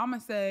until I'm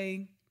gonna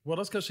say. Well,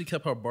 that's because she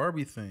kept her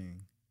Barbie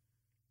thing.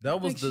 That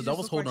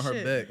was holding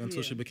her back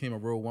until she became a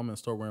real woman and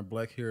started wearing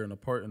black hair and a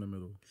part in the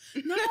middle.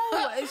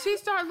 No, she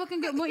started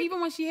looking good. Well,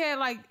 even when she had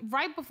like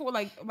right before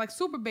like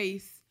Super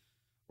Bass,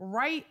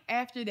 right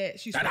after that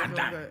she started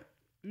looking good.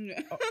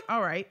 Yeah.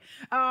 All right.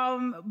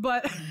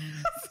 But sorry,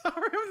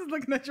 I was just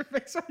looking at your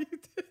face while you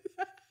did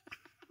that.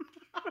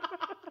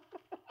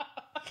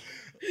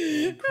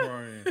 I'm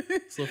crying.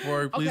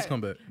 Safari, please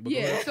come back. But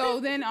so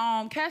then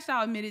Cash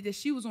Doll admitted that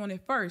she was on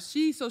it first.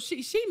 She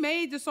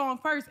made the song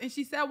first, and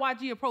she said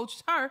YG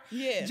approached her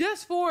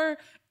just for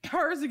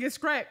hers to get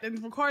scrapped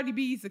and for Cardi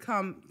B's to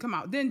come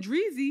out. Then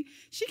Dreezy,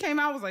 she came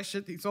out, was like,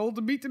 shit, he sold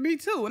the beat to me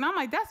too. And I'm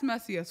like, that's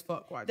messy as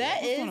fuck, YG.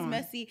 That is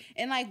messy.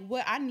 And like,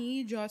 what I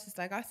need y'all to,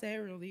 like I said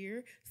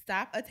earlier,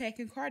 stop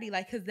attacking Cardi.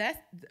 Like, cause that's,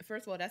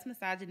 first of all, that's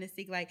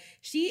misogynistic. Like,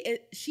 she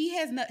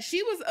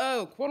was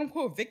a quote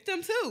unquote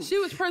victim too. She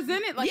was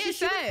presented, like she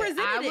said.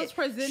 I was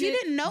presented. She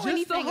didn't know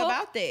anything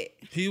about that.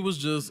 He was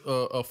just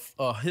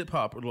a hip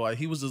hop, like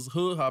he was just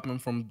hood hopping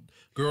from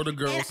girl to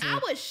girl. And I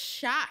was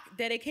shocked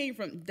that it came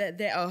from that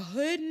a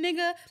hood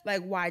nigga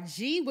like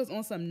YG was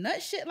on some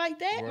nut shit like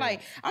that. Right.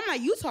 Like, I'm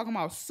like, you talking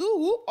about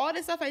Sue, all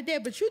this stuff like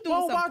that, but you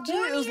doing some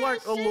YG is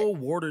like a little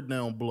watered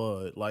down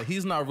blood. Like,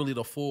 he's not really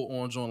the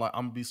full on joint. Like,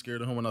 I'm gonna be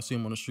scared of him when I see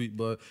him on the street,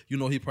 but he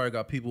probably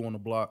got people on the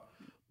block.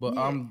 But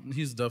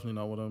he's definitely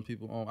not one of them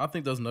people. I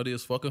think that's nutty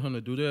as fuck of him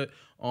to do that.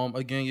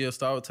 Again,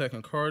 stop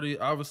attacking Cardi.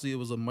 Obviously, it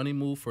was a money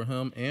move for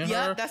him and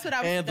her. That's what I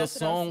was. And the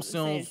song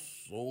sounds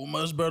so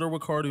much better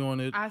with Cardi on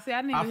it. I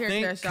didn't even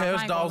hear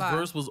Cash Doll's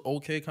verse was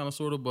okay, kind of,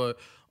 sort of, but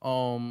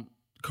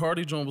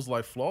Cardi joint was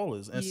like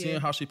flawless, and seeing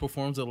how she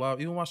performs it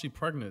live, even while she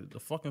pregnant, the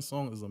fucking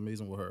song is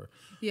amazing with her.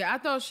 Yeah, I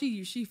thought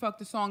she fucked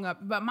the song up,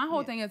 but my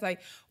whole thing is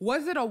like,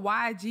 was it a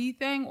YG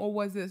thing or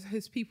was it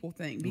his people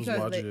thing? Because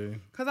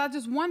I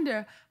just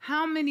wonder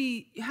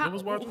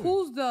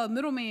who's the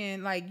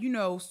middleman, like, you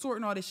know,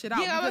 sorting all this shit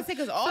out. Yeah, I would say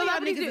because all y'all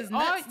niggas is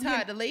nuts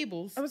tied to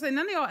labels. I would say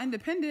none of y'all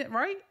independent,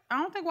 right?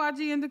 I don't think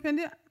YG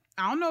independent.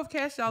 I don't know if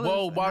Cash Doll is.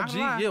 Well,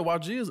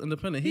 YG is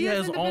independent. He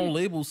has his own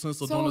label since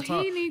the dawn of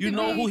time. You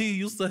know who he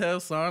used to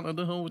have signed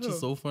under him, which is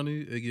so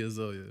funny? Iggy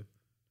Azalea.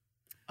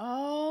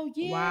 Oh,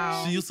 yeah.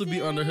 Wow. She used to be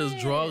under his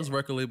drugs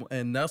record label,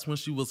 and that's when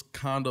she was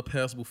kind of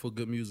passable for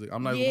good music.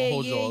 I'm not even going to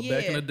hold y'all.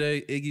 Back in the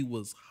day, Iggy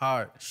was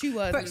hot. She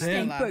was. First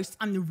thing first,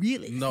 I'm the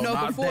realest. No,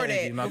 before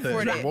that. Iggy, not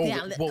before that.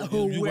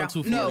 You went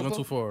too far. You went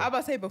too far. I was about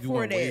to say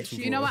before that.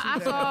 You know what? I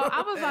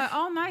was like,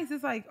 oh, nice.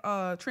 It's like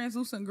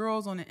translucent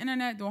girls on the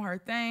internet doing her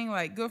thing.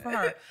 Like, good for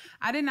her.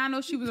 I did not know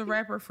she was a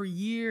rapper for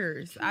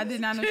years. I did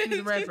not know she was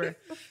a rapper.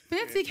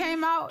 Fenty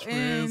came out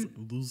and...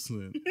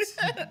 Translucent.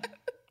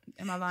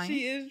 Am I lying?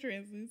 She is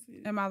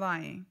translucent. Am I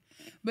lying?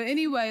 But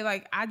anyway,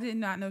 like, I did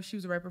not know she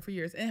was a rapper for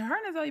years. And her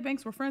and Azalea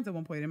Banks were friends at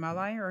one point. Am I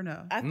lying or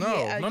no?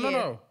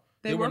 No.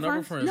 They were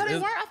never friends. No, they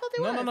weren't. I thought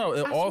they were. No.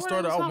 It all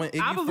started out when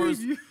Iggy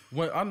first...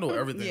 I know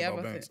everything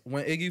about Banks.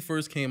 When Iggy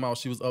first came out,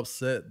 she was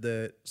upset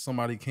that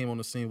somebody came on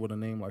the scene with a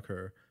name like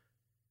her.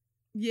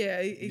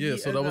 Yeah. Iggy,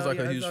 so that was like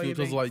a huge feud.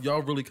 Because like,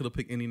 y'all really could have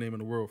picked any name in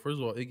the world. First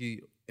of all, Iggy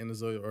and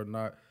Azalea are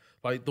not...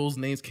 Like, those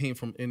names came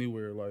from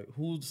anywhere. Like,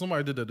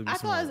 somebody did that to me. I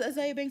thought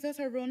Azalea Banks, that's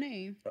her real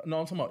name. No,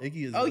 I'm talking about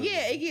Iggy Azalea. Oh,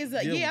 yeah, Iggy is.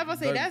 Yeah, I was about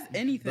to say, that's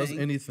anything. That's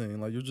anything.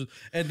 Like, you're just...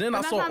 And then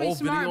I saw old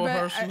smart,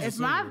 video of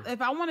her.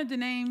 If I wanted to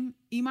name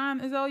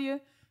Iman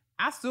Azalea,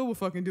 I still would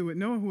fucking do it,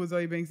 knowing who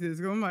Azalea Banks is.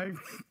 Because I'm like,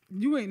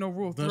 you ain't no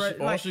real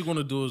threat. All she's going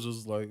to do is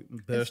just, like,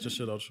 bash the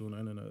shit out you on the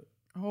internet.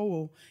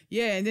 Oh,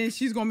 yeah, and then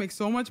she's going to make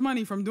so much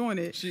money from doing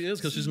it. She is,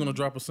 because she's going to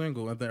drop a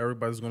single, and then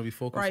everybody's going to be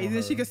focused on her. Right, and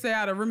then she could stay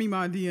out of Remy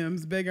Ma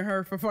DMs begging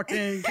her for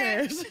fucking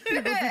cash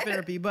to go through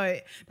therapy,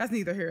 but that's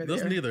neither here nor there.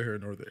 That's neither here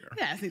nor there.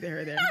 Yeah, that's neither here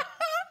nor there.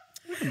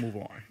 We can move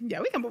on. Yeah,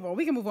 we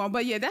can move on.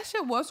 But yeah, that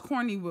shit was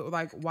corny with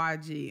like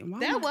YG.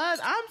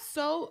 I'm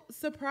so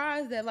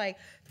surprised that like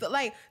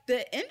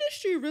the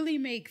industry really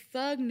make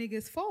thug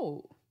niggas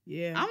fold.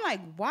 Yeah. I'm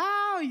like,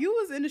 wow, you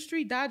was in the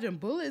street dodging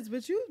bullets,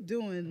 but you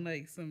doing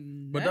like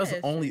some... But that's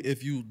only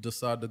if you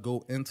decide to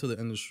go into the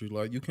industry.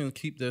 Like, you can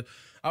keep the...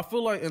 I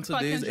feel like in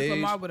today's age...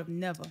 Lamar would have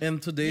never. In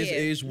today's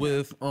age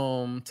with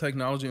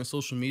technology and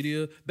social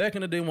media, back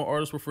in the day when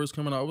artists were first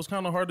coming out, it was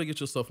kind of hard to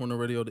get your stuff on the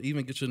radio, to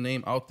even get your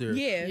name out there.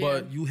 Yeah.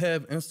 But you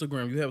have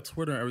Instagram, you have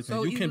Twitter and everything.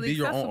 So you can be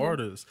your own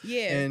artist.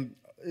 Yeah. And...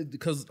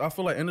 Because I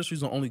feel like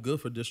industries are only good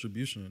for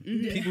distribution.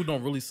 Mm-hmm. People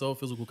don't really sell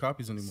physical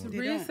copies anymore.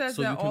 Sabrina says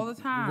that all the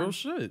time. Real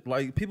shit.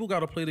 Like, people got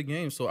to play the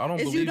game. So I don't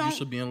believe you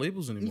should be in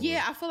labels anymore.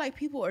 Yeah, I feel like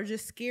people are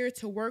just scared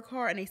to work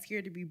hard and they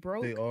scared to be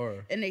broke. They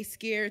are. And they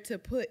scared to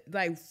put,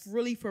 like,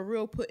 really for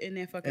real, put in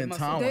their fucking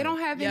muscle. Talent. They don't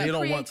have any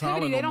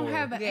creativity. They don't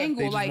have an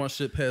angle. They just want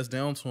shit passed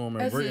down to them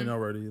and written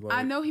already. Like,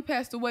 I know he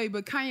passed away,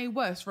 but Kanye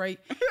West, right?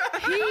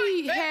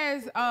 He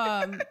has,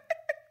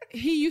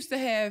 he used to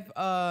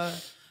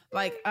have,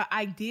 like an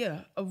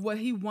idea of what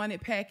he wanted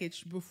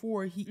packaged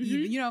before he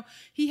even, you know,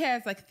 he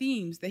has like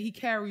themes that he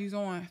carries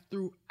on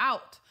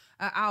throughout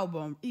an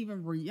album.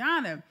 Even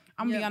Rihanna,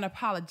 I'm the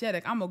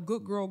unapologetic. I'm a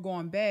good girl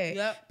going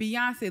bad.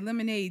 Beyonce,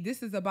 Lemonade.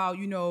 This is about,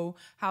 you know,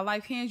 how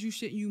life hands you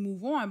shit and you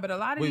move on. But a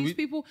lot of these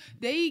people,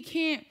 they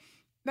can't.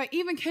 Like,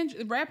 even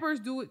rappers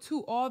do it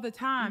too all the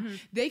time. Mm-hmm.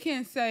 They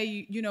can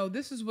say, you know,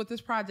 this is what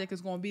this project is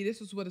going to be.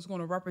 This is what it's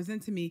going to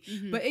represent to me.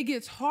 Mm-hmm. But it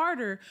gets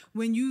harder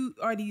when you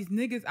are these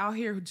niggas out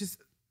here who just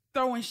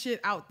throwing shit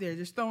out there,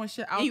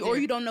 or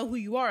you don't know who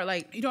you are.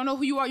 Like, you don't know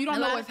who you are. You don't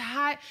know what's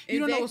hot. You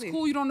don't know what's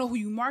cool. You don't know who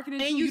you marketing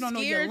to. You don't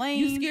know your lane.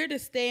 You scared to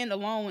stand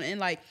alone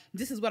and like,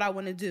 this is what I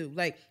want to do.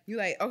 Like, you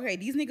like, okay,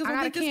 these niggas I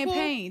got a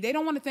campaign. Cool. They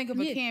don't want to think of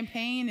a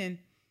campaign, and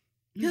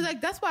because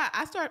like that's why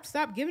I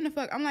stopped giving a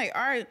fuck. I'm like,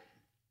 all right,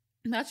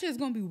 that shit is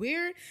gonna be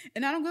weird,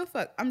 and I don't give a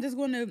fuck. I'm just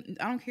gonna.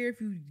 I don't care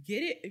if you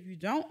get it, if you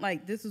don't.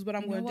 Like, this is what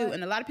I'm gonna do.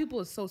 And a lot of people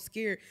are so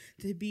scared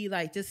to be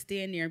like, just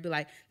stand there and be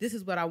like, this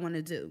is what I want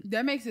to do.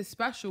 That makes it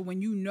special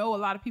when you know a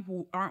lot of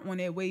people aren't on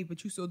that wave,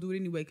 but you still do it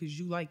anyway because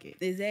you like it.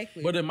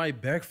 Exactly. But it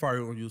might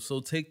backfire on you. So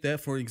take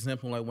that for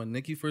example. Like when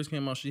Nicki first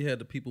came out, she had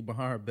the people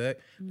behind her back.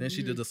 Then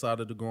she just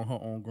decided to go on her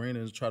own grain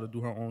and try to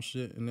do her own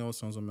shit, and now it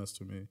sounds a mess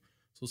to me.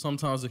 So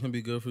sometimes it can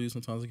be good for you,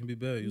 sometimes it can be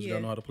bad. You just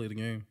gotta know how to play the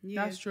game.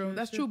 Yeah, that's true.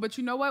 That's true. But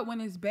you know what?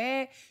 When it's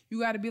bad, you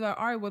gotta be like,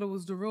 all right, well, it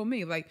was the real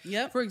me. Like,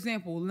 for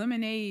example,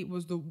 Lemonade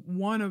was the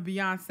one of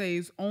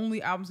Beyonce's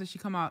only albums that she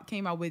came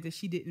out with that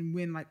she didn't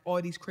win like all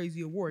these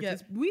crazy awards.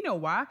 Yep. We know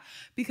why.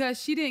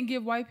 Because she didn't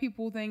give white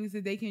people things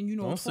that they can, you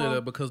know. Don't say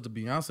that, because the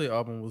Beyonce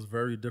album was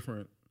very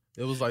different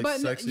It was like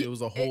sexy. It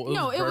was a whole.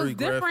 It was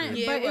different,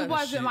 graphic. but it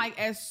wasn't like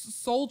as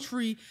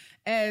sultry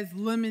as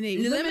Lemonade.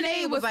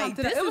 Lemonade was like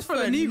it was for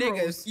the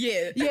Negroes. Niggas.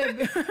 Yeah.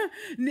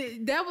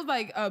 That was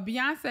like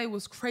Beyonce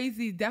was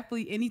crazy.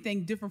 Definitely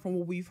anything different from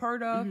what we've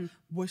heard of,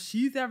 what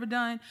she's ever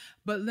done.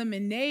 But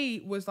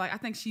Lemonade was like, I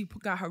think she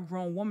got her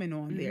grown woman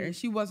on there, and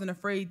she wasn't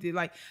afraid to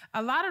like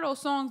a lot of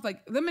those songs.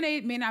 Like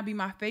Lemonade may not be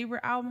my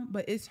favorite album,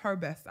 but it's her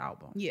best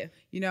album. Yeah,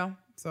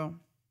 so.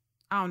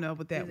 I don't know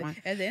about that one.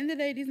 At the end of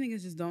the day, these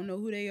niggas just don't know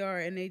who they are,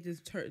 and they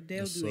just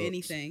they'll do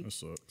anything. It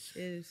sucks.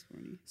 It is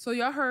funny. So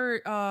y'all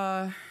heard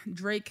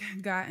Drake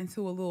got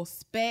into a little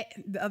spat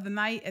the other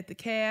night at the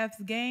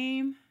Cavs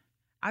game.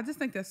 I just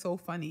think that's so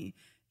funny.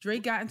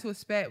 Drake got into a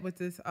spat with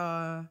this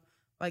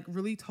like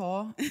really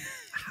tall,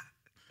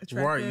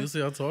 right? You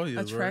see how tall he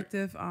is,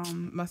 attractive,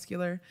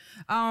 muscular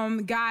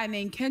guy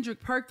named Kendrick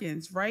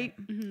Perkins, right?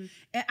 And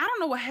I don't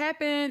know what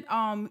happened.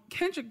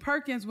 Kendrick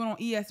Perkins went on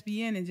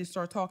ESPN and just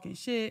started talking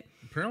shit.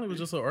 Apparently, it was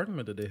just an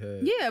argument that they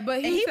had. Yeah,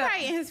 but he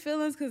probably in his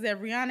feelings because that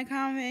Rihanna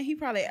comment. He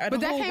probably. But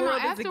that came out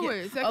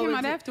afterwards.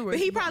 But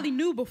he probably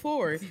knew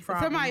before.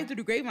 Somebody through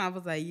the grapevine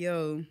was like,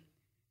 "Yo,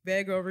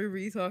 bad girl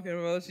Riri talking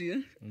about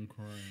you." I'm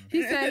crying.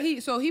 He said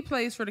he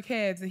plays for the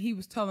Cavs, and he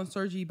was telling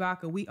Serge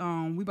Ibaka, we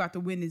about to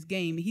win this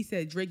game. And he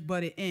said Drake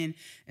butted in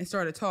and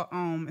started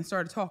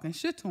talking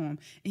shit to him, and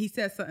he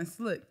said something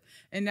slick,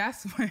 and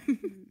that's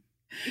when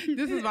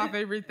this is my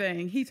favorite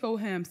thing. He told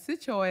him,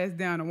 "Sit your ass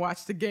down and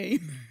watch the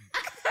game."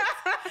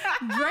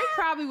 Drake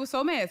probably was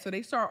so mad, so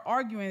they start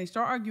arguing.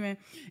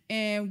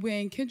 And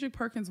when Kendrick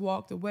Perkins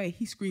walked away,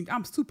 he screamed,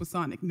 "I'm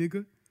supersonic,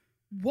 nigga."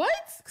 What?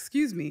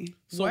 Excuse me.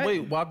 So what?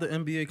 Wait, why'd the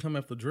NBA come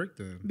after Drake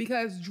then?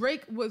 Because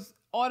Drake was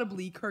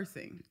audibly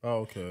cursing. Oh,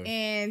 okay.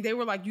 And they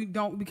were like, "You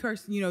don't be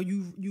cursing.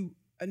 You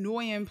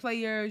annoying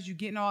players. You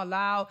getting all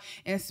loud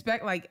and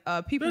expect like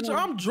people." Bitch,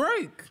 I'm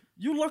Drake.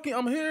 You lucky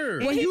I'm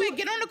here. Well, you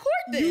get on the court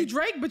then. You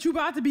Drake, but you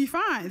about to be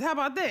fined. How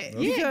about that?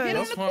 Get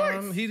on the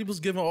court. He was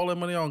giving all that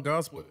money on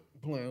gospel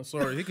plan.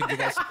 Sorry, he could give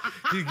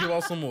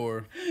out some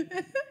more.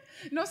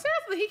 No,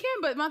 seriously, he can.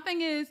 But my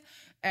thing is,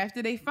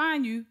 after they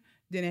fine you,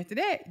 then after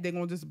that, they're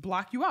going to just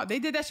block you out. They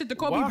did that shit to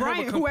Kobe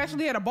Bryant, who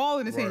actually had a ball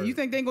in his hand. You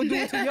think they're going to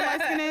do it to your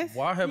light skin ass?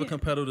 Why have a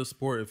competitive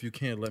sport if you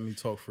can't let me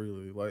talk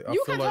freely? Like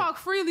you can talk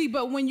freely,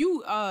 but when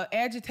you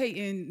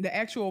agitating the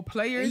actual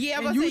players,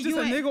 and you just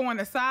a nigga on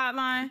the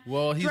sideline.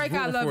 Well, he's Drake,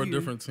 rooting for a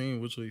different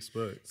team. What you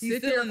expect?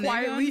 Sit there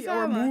quietly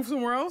or move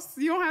somewhere else.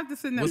 You don't have to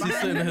sit in that. Was he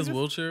sitting in his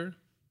wheelchair?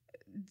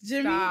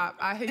 Jimmy, stop!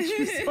 I hate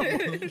you so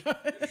much.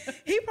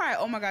 He probably,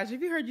 oh my gosh,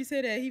 if he heard you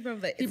say that, he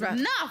probably like, it's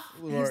enough.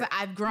 He was like,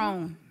 I've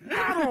grown.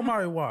 Not on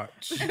my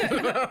watch.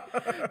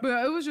 But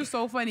it was just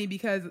so funny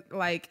because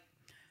like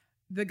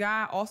the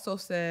guy also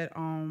said,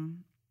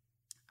 I'm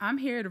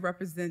here to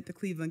represent the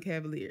Cleveland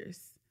Cavaliers.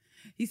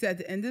 He said at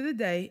the end of the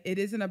day, it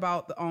isn't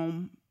about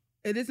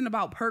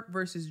Perk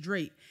versus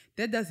Drake.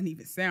 That doesn't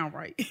even sound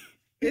right.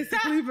 It's the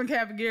Cleveland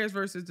Cavaliers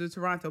versus the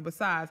Toronto.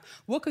 Besides,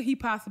 what could he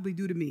possibly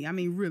do to me? I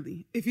mean,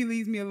 really, if he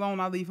leaves me alone,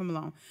 I'll leave him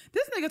alone.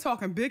 This nigga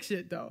talking big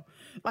shit though.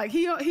 Like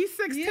he's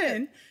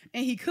 6'10",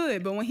 and he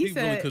could, but when he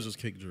said really could just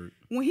kick Drake.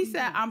 When he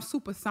said I'm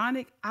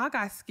supersonic, I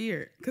got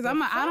scared because I'm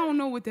like, I don't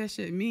know what that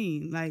shit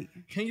mean. Like,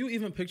 can you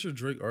even picture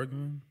Drake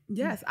arguing?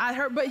 Yes, I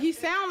heard, but he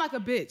sound like a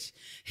bitch.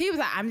 He was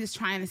like, I'm just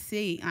trying to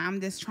see. I'm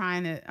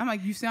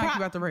like, you sound like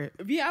you about to rap.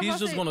 Yeah, he's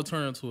just gonna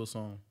turn into a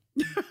song.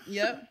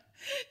 Yep.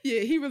 Yeah,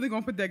 he really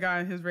gonna put that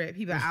guy in his rap.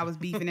 He like, I was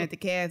beefing at the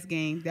Cavs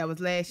game. That was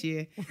last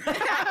year. They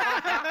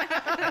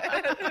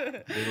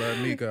let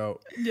Meek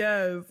out.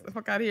 Yes,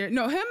 fuck out of here.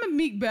 No, him and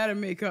Meek better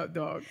make up,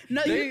 dog.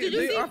 No, did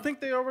you see? I think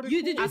they already.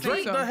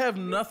 Drake don't have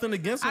nothing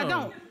against him. I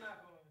don't.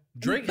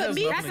 Drake has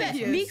nothing against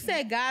him. Meek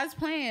said God's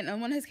plan on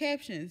one of his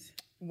captions.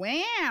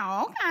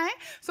 Wow. Okay.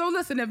 So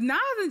listen, if Nas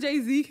and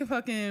Jay-Z can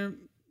fucking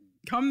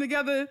come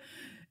together,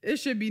 it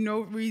should be no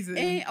reason.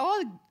 And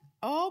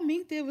all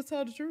Meek did was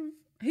tell the truth.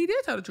 He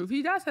did tell the truth.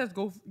 He does have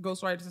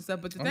ghostwriters and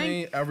stuff, but I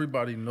mean,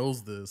 everybody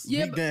knows this.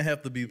 Yeah, Meek didn't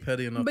have to be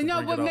petty enough. But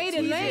what made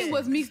it lame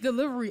was Meek's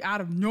delivery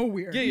out of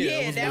nowhere.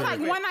 Yeah. That's like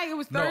one night it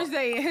was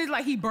Thursday, and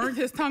he burned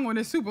his tongue on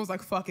his soup. I was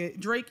like, "Fuck it,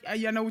 Drake, I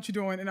know what you're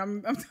doing, and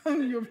I'm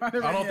telling you about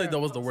it." I don't think that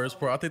was the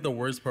worst part. I think the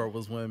worst part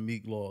was when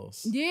Meek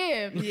lost.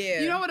 Yeah.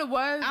 You know what it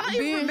was? I don't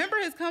even remember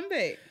his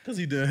comeback because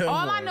he didn't have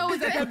all one. I know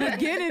is at the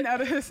beginning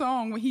of his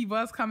song when he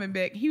was coming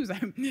back, he was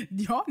like,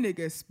 "Y'all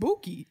niggas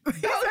spooky." Oh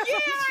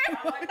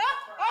yeah.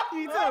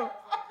 Me too.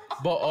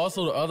 But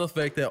also the other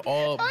fact that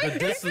all the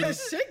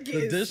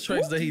diss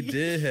tracks that he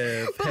did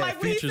have but had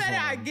like when he features said it,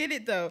 on I get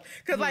it though,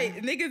 because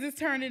like niggas is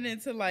turning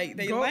into like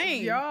they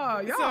lame.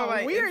 Y'all so,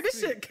 like, weird.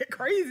 This shit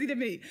crazy to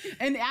me,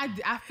 and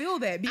I feel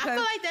that because I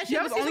feel like that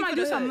shit was only somebody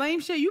do some lame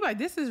shit. You like,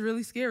 this is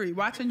really scary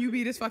watching you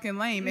be this fucking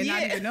lame and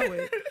not even know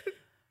it.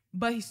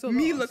 But he's still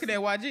me lost. looking at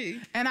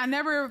YG, and I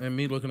never and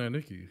me looking at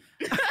Nicki.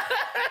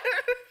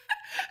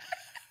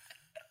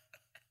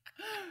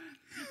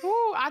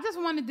 Ooh, I just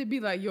wanted to be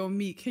like, yo,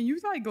 Meek, can you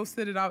like go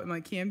sit it out in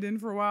like Camden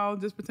for a while?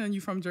 Just pretend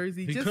you from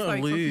Jersey. He just couldn't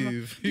like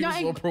leave. He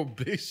was on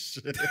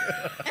probation.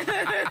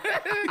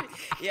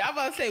 Yeah, I'm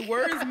about to say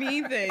words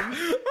mean things.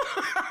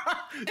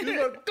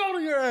 You're like, go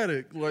to your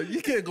attic. Like,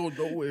 you can't go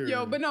nowhere.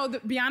 Yo, but no,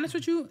 be honest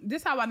with you,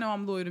 this how I know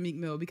I'm loyal to Meek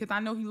Mill, because I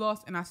know he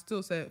lost and I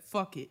still said,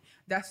 fuck it.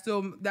 That's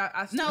still,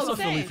 it's a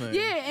Philly thing.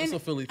 Yeah, and it's a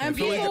Philly thing.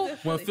 And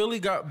when Philly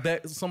got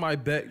back somebody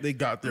back, they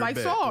got their like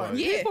back. Saul. Like,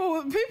 Yeah.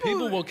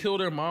 People will kill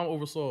their mom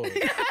over Saul. No,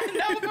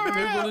 for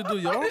They real. really do.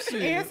 Y'all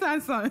see And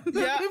it. son.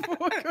 Yeah.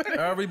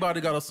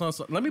 Everybody got a son.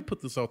 Let me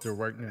put this out there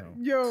right now.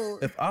 Yo.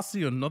 If I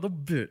see another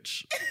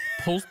bitch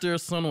post their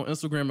son on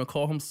Instagram and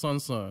call him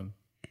son,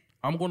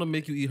 I'm gonna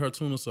make you eat her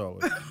tuna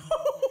salad.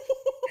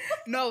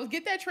 No,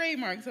 get that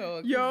trademark,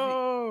 so.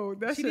 Yo,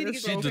 that She shit need to is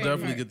get so She that should funny.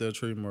 definitely get that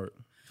trademark.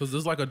 Because this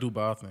is like a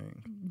Dubai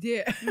thing.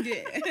 Yeah.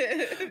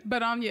 Yeah.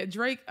 But yeah,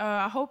 Drake,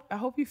 I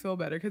hope you feel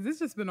better, because it's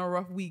just been a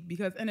rough week.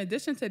 Because in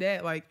addition to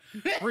that, like,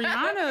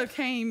 Rihanna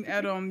came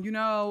at him, you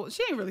know,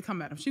 she ain't really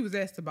come at him. She was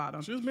asked about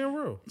him. She was being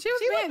real. She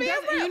was being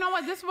real. You know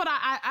what? This is what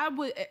I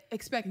would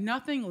expect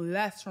nothing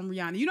less from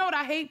Rihanna. You know what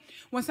I hate?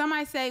 When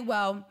somebody say,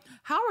 well,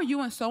 how are you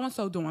and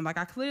so doing? Like,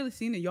 I clearly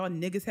seen that y'all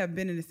niggas have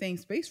been in the same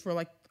space for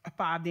like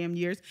 5 damn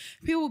years.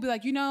 People will be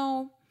like, you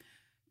know,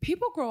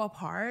 people grow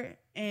apart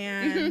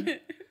and...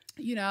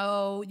 You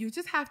know, you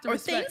just have to Or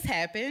respect. things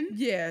happen.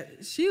 Yeah,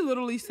 she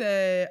literally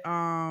said,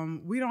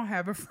 we don't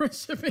have a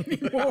friendship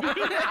anymore.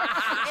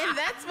 And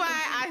that's why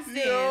I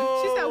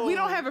said, She said, we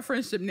don't have a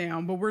friendship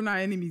now, but we're not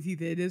enemies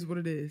either. It is what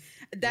it is.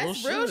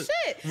 that's real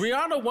shit.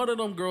 Rihanna, one of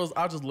them girls,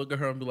 I just look at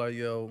her and be like,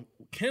 yo,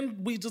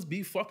 can we just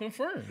be fucking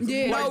friends?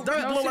 Yeah. Like, No,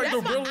 that look like the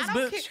That's why realest I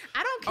don't bitch.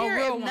 I don't A care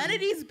real if one. none of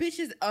these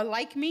bitches are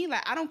like me.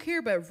 Like, I don't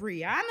care, but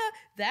Rihanna,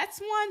 that's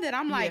one that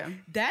I'm like, Yeah.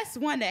 that's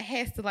one that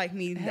has to like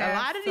me. A Has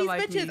lot of to these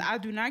like bitches, me. I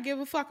do not give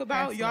a fuck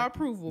about Has to y'all like me.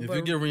 approval. If but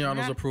you get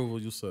Rihanna's approval,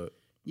 you said.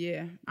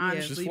 Yeah, She's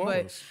honestly. But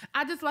flawless.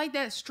 I just like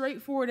that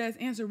straightforward ass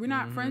answer. We're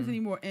not friends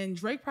anymore. And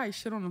Drake probably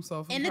shit on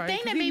himself. And the probably,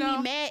 thing 'cause that he made know-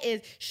 me mad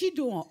is she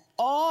doing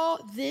all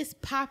this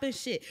popping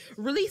shit,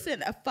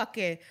 releasing a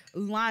fucking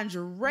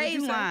lingerie What'd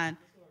you say? line.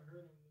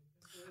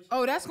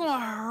 Oh, that's going to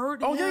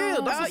hurt Oh, yeah,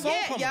 him. that's a song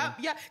coming.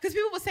 yeah. Because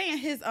people were saying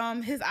his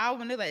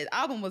album, they're like, his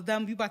album was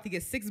done. You about to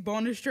get 6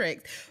 bonus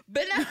tracks.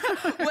 But now,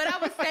 what I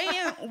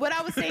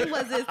was saying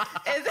was is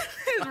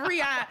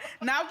Rihanna,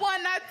 not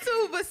 1, not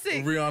 2, but 6.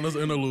 Rihanna's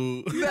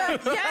interlude.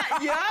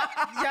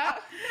 Yeah.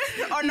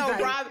 Or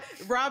no,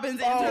 Robin's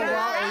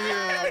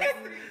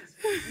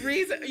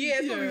Reason,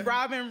 it's gonna be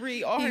Robin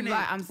Reed or her He's name.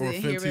 like, I'm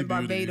sitting here Fenty in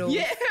Barbados.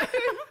 Yeah.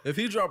 If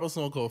he dropped a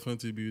song called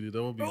Fenty Beauty,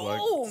 that would be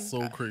like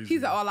so crazy. He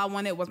said, all I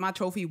wanted was my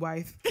trophy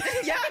wife.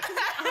 Yeah.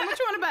 What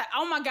you want about?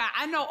 Oh my God,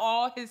 I know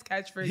all his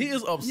catchphrases. He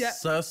is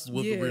obsessed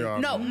with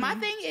Rihanna. No, my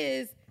thing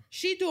is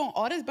she doing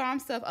all this bomb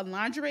stuff, a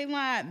lingerie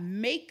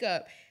line,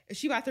 makeup.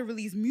 She about to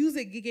release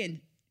music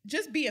again.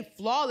 Just being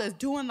flawless,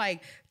 doing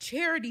like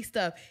charity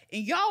stuff.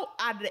 And y'all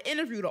out of the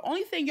interview, the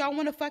only thing y'all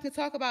want to fucking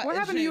talk about What is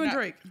happened to you and Jada.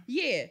 Drake?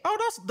 Yeah.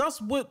 Oh, that's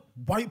what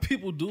white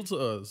people do to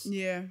us.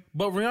 Yeah.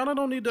 But Rihanna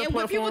don't need that And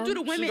when platform. people do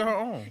to women, she got her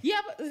own. yeah,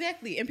 but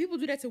exactly. And people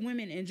do that to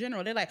women in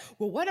general. They're like,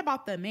 well, what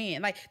about the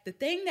man? Like, the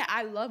thing that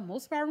I love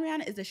most about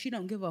Rihanna is that she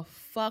don't give a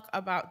fuck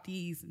about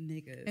these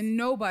niggas. And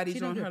nobody's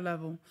don't on do- her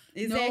level.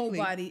 Exactly.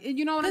 Nobody. And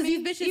you know what I 'Cause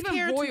mean? these bitches Even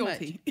care too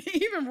royalty.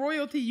 Even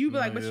royalty, you be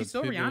like, but Yeah, she's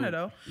still people- Rihanna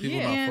though. People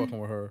Yeah. not And- fucking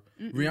with her.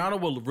 Rihanna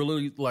will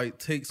really like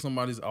take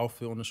somebody's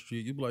outfit on the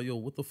street. You be like, yo,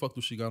 what the fuck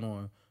do she got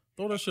on?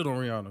 Throw that shit on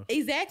Rihanna.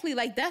 Exactly.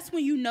 Like, that's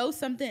when you know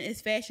something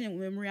is fashion,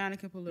 when Rihanna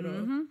can pull it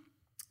off.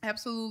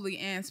 Absolutely.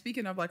 And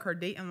speaking of like her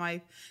dating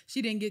life,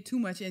 she didn't get too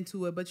much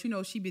into it, but you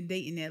know she been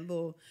dating that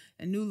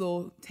new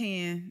little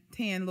tan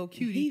little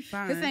cutie. He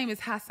fine. His name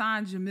is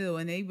Hassan Jamil,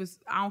 and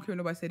I don't care what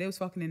nobody said, they was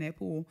fucking in that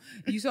pool.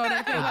 You saw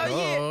that thing? Oh,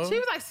 yeah. She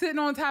was like sitting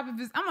on top of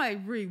his. I'm like,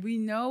 Ree, we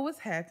know what's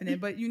happening,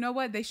 but you know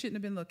what? They shouldn't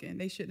have been looking.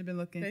 They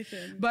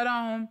shouldn't. But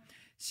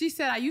she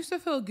said, I used to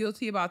feel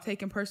guilty about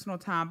taking personal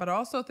time, but I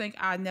also think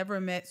I never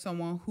met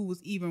someone who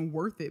was even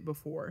worth it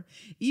before.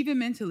 Even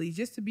mentally,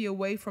 just to be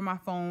away from my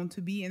phone,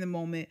 to be in the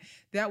moment,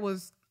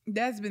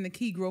 that's been the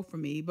key growth for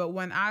me. But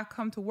when I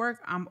come to work,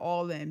 I'm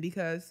all in,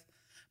 because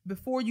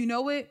before you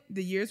know it,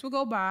 the years will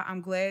go by. I'm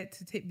glad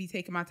to be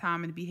taking my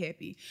time and be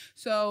happy.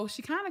 So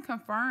she kind of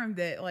confirmed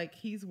that like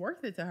he's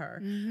worth it to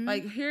her.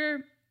 Like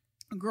here,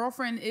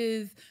 girlfriend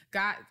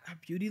got a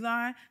beauty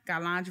line,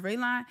 got lingerie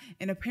line,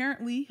 and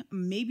apparently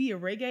maybe a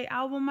reggae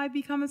album might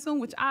be coming soon.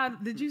 Which That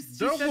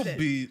would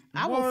be.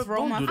 I will what? throw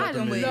Don't my do that I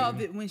to me.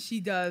 love it when she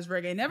does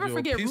reggae. Never Yo,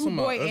 forget piece Rude of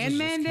my Boy edges and just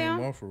Man came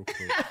Down. off real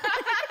quick.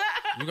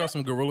 You got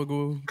some Gorilla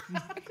Glue?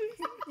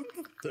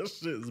 That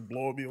shit is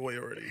blowing me away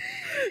already.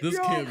 This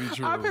Yo, can't be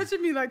true. I picture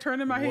me like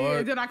turning my What? head,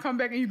 and then I come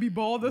back and you be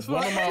bald as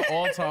One fuck. of my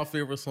all-time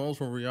favorite songs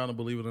from Rihanna,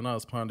 believe it or not,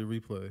 is Pondy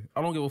Replay.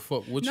 I don't give a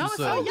fuck what No, you it's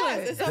say. so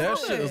yes, it's so that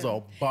good. shit is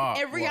a bop.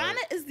 And Rihanna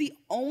like- is the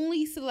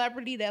only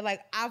celebrity that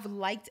like I've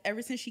liked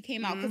ever since she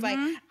came out. Cause like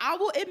I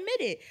will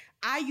admit it,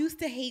 I used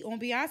to hate on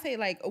Beyonce.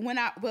 Like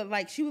but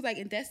like she was like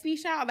in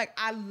Destiny's Child. Like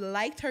I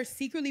liked her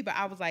secretly, but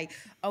I was like,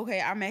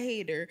 okay, I'm a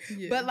hater.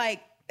 Yeah. But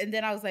like and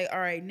then I was like, all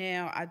right,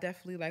 now I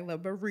definitely like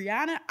love. But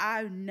Rihanna,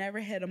 I've never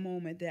had a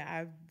moment that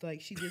I've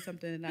like she did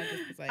something and I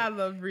just was like, I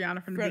love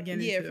Rihanna from the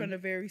beginning. Yeah, too. from the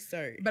very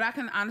start. But I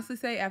can honestly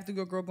say, after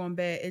Good Girl Gone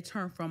Bad, it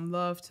turned from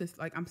love to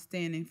like I'm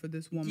standing for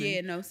this woman.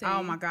 Yeah, no, same.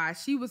 Oh my God,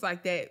 she was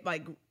like that,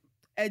 like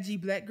edgy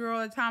black girl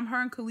at the time.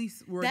 Her and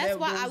Khalees were. That's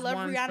why I love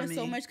Rihanna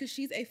so much, because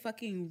she's a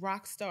fucking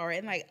rock star.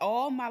 And like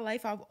all my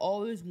life, I've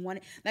always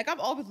wanted, like I've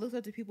always looked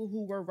up to people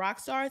who were rock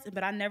stars,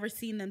 but I never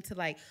seen them to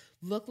like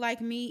look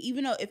like me.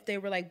 Even though if they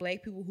were like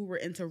black people who were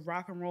into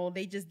rock and roll,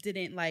 they just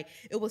didn't like.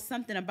 It was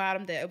something about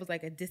them that it was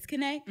like a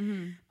disconnect.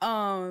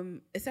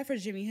 Except for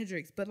Jimi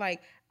Hendrix, but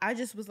like I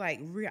just was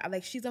like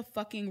she's a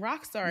fucking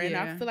rock star, and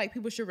I feel like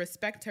people should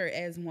respect her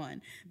as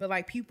one. But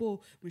like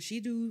people, when she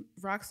do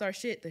rock star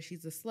shit, that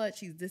she's a slut,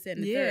 she's this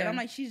and the third. I'm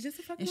like, she's just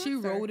a fucking. And rock she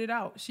star. rolled it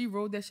out. She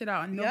rolled that shit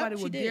out, and nobody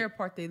would dare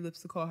part their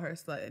lips to call her a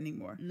slut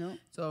anymore. No.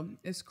 So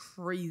it's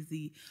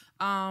crazy.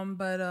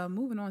 But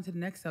moving on to the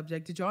next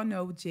subject. Did y'all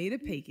know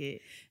Jada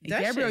Pinkett and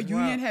Gabrielle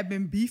Union have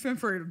been beefing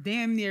for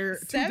damn near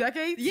 2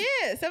 decades?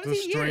 Yeah, 17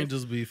 years. The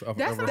strangest beef I've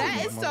ever heard.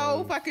 That is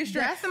so fucking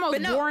strange. That's the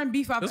most boring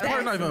beef I've ever heard.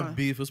 It's probably seen. not even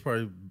beef. It's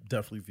probably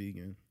definitely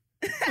vegan.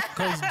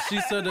 Because she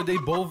said that they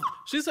both.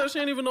 She said she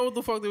didn't even know what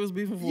the fuck they was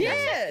beefing for.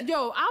 Yeah,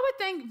 yo, I would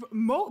think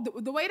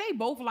the way they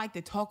both like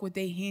to talk with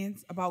their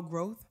hands about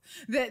growth,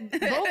 that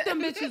both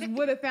them bitches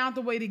would have found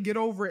a way to get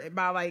over it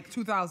by like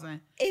 2000.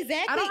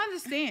 Exactly. I don't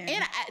understand.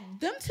 And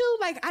them two,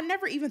 like, I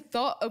never even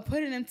thought of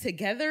putting them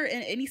together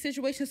in any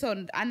situation.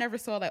 So I never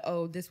saw like,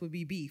 oh, this would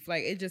be beef.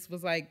 Like it just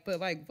was like, but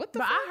like, what the?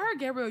 But fuck? I heard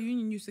Gabrielle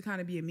Union used to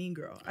kind of be a mean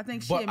girl. I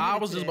think she. But I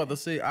was just about to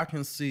say, I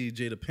can see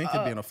Jada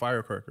Pinkett being a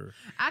firecracker.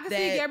 I can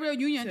see Gabrielle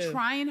Union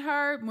trying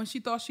her when she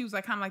thought she was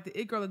like kind of like the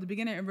it girl at the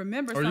beginning. And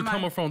remember, are you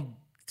coming from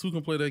Two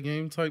Can Play That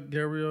Game type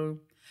Gabrielle?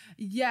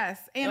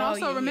 Yes, and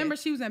also remember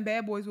she was in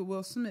Bad Boys with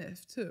Will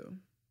Smith too.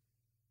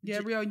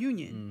 Gabrielle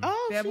Union.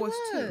 Oh, Bad Boys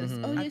was.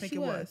 2. Oh, yeah, I think it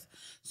was.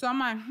 So I'm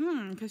like,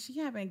 because she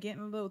have been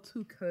getting a little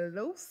too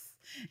close.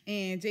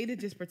 And Jada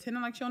just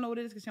pretending like she don't know what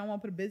it is because she don't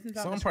want to put a business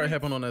out. Something probably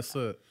happened on that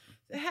set.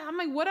 I'm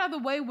like, what other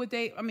way would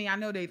they? I mean, I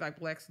know they like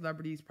black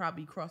celebrities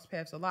probably cross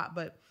paths a lot,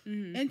 but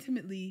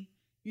intimately,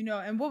 you know.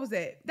 And what was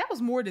that? That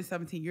was more than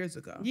 17 years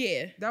ago.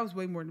 Yeah, that was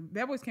way more.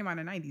 Bad Boys came out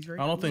in the 90s, right?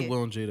 I don't think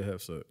Will and Jada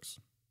have sex.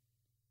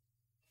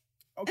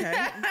 Okay,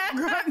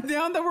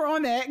 now that we're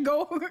on that,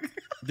 go.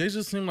 They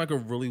just seem like a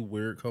really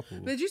weird couple.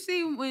 Did you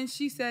see when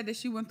she said that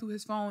she went through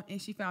his phone and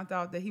she found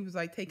out that he was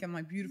like taking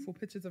like beautiful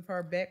pictures of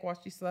her back while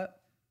she slept?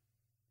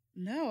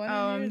 No,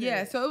 I didn't hear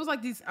that. So it was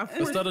like these.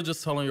 Instead of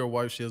just telling your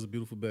wife she has a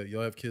beautiful back,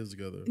 y'all have kids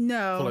together.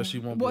 No, I feel like she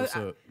won't be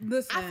upset.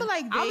 Listen, I feel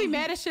like I'll be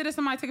mad as shit if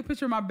somebody take a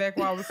picture of my back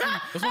while I was sleeping.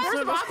 First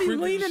of all, I'll be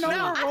leaning over.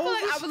 I feel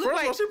like I would look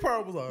like. She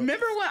probably was like,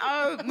 remember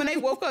when they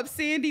woke up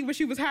Sandy when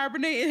she was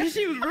hibernating and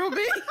she was real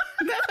big?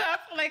 That's how I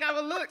feel like I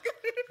would look.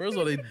 First of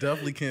all, they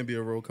definitely can't be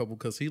a real couple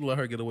because he let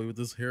her get away with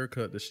this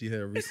haircut that she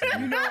had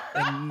recently.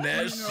 And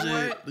that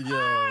shit,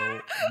 yo,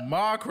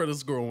 my credit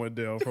score went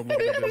down from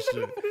looking at that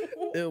shit.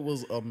 It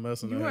was a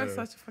mess in the head. You are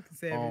such a fucking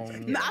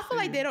savage. No, I feel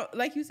like they don't,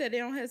 like you said, they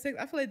don't have sex.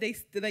 I feel like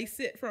they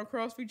sit from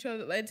across from each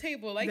other at a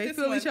table like they this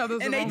feel one, each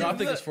other's. and they no, I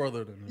think it's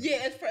further than that.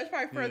 Yeah, it's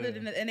probably further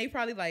than that. And they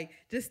probably like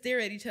just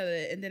stare at each other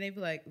and then they be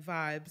like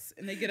vibes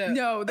and they get a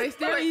no. They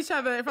stare at each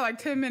other for like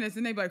 10 minutes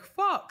and they be like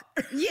fuck.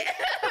 Yeah.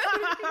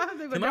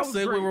 Like, can I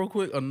say real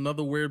quick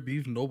another weird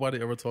beef nobody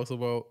ever talks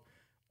about?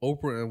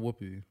 Oprah and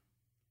Whoopi.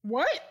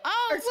 What?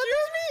 Oh, excuse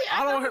me.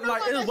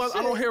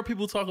 I don't hear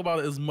people talk about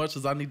it as much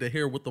as I need to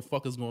hear what the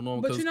fuck is going on.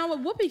 But you know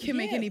what? Whoopi can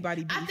make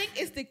anybody beef. I think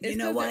it's the. You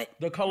know what?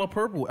 The Color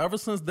Purple. Ever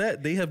since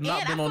that, they have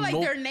not been on. I feel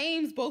like their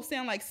names both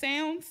sound like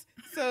sounds,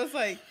 so it's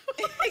like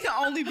it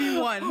can only be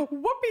one.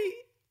 Whoopi.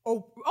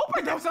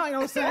 Oprah don't sound like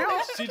no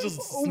sound. She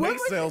just snake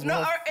sounds.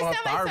 No, it sounds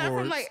like sound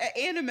from like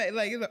an anime,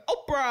 like it's like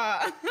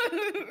Oprah.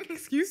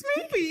 Excuse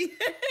me.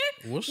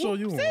 What show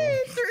you on?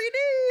 3D.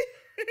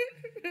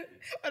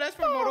 Oh, that's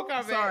from Mortal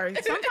Kombat. Sorry.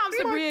 Sometimes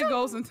Sabria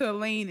goes into a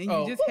lane and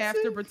you just have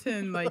to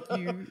pretend like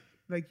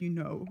you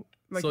know.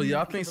 Like so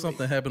I think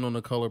something happened on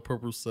the Color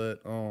Purple set.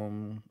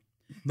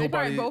 They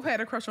probably both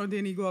had a crush on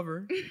Danny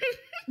Glover.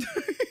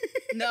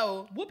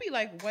 No, Whoopi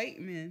like white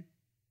men.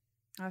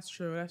 That's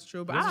true.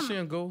 But wasn't she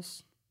in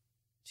Ghost?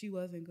 She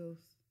was in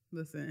Ghost.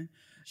 Listen,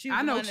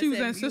 I know she was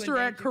in Sister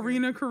Act,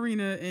 Karina,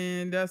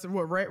 and that's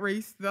what Rat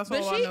Race. That's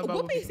all I know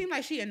about Whoopi. Seemed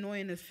like she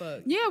annoying as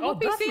fuck. Yeah,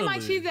 Whoopi seemed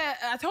like she's that.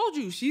 I told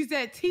you, she's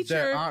that teacher.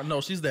 That aunt, no,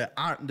 she's that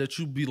aunt that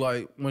you be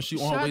like when she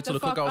on her way to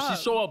the cookout.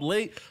 She show up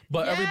late,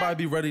 but everybody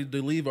be ready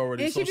to leave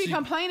already. And so she be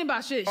complaining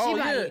about shit. Oh she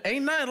yeah, like,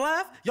 ain't nothing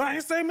left. Y'all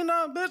ain't saying me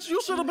nothing, bitch.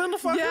 You should have been the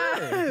fuck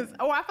yes.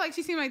 Oh, I feel like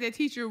she seemed like that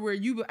teacher where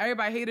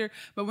everybody hate her,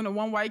 but when the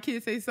one white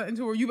kid say something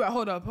to her, you better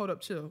hold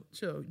up, chill.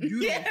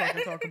 You don't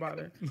fucking talk about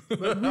it.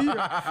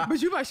 But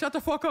you better shut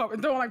the fuck up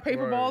and throwing like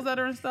paper balls at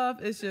her and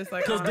stuff. It's just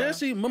like, because then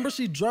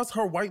she dressed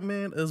her white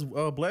man as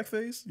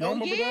blackface. Y'all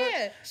remember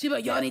that? She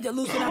like, y'all need to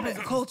loosen up as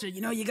a culture.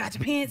 You know, you got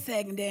your pants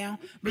sagging down,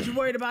 but you're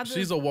worried about this.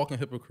 She's a walking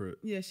hypocrite.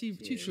 Yeah, she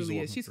truly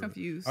is. She's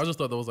confused. I just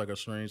thought that was like a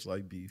strange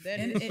like beef.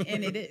 And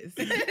it is.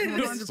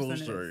 It's so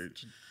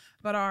strange.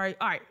 But all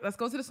right, let's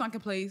go to the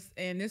sunken place.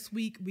 And this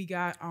week we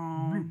got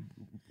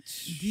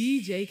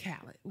DJ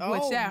Khaled,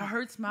 which that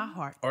hurts my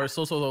heart. All right,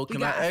 so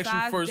can I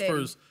ask you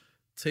first,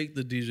 take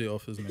the DJ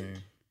off his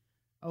name?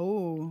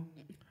 Oh.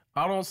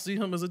 I don't see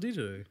him as a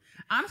DJ.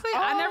 Honestly,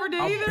 I never did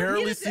either. I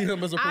barely see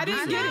him as a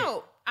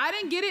producer. I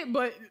didn't get it,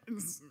 but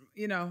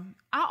you know,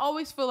 I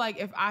always feel like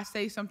if I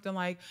say something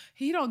like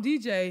he don't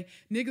DJ,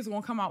 niggas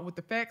gonna come out with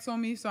the facts on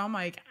me. So I'm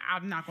like,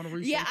 I'm not gonna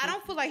research. Yeah, I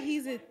don't feel like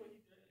he's a.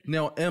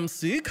 Now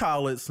MC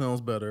Khaled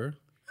sounds better.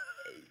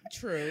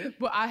 True,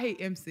 but I hate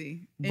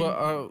MC.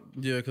 But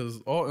yeah,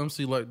 because all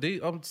MC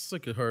I'm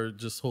sick of her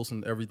just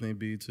hosting everything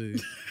BT.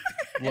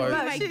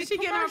 Like she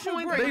getting her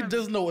point. They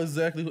just know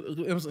exactly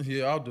who MC.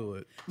 Yeah, I'll do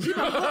it. She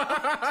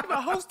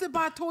hosted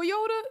by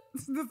Toyota.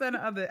 This and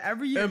the other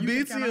every year. And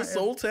BT is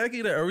so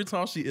tacky that every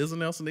time she is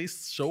announcing, they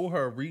show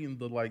her reading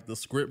the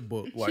script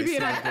book. Like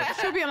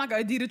she'll be in like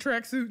an Adidas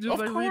tracksuit, just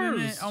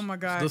reading it. Oh my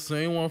god, the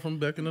same one from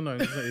back in the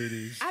 90s and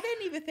 80s. I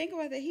didn't even think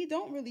about that. He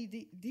don't really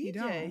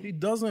DJ. He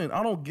doesn't.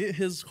 I don't get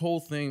his whole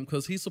thing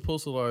because he's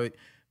supposed to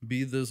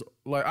be this,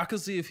 I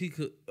could see if he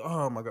could.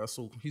 Oh my god,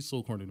 he's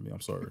so corny to me. I'm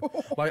sorry.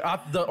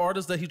 The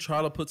artists that he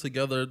try to put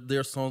together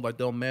their songs,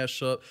 they'll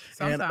mash up.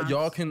 Sometimes. And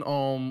y'all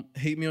can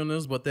hate me on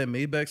this, but that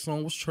Maybach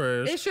song was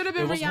trash. It should have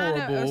been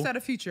Rihanna instead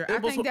of Future. I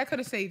think that could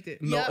have saved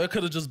it. No, it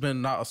could have just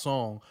been not a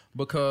song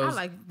because I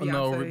like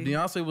Beyonce.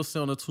 Beyonce was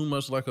sounding too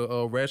much like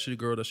a ratchet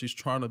girl that she's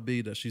trying to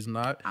be that she's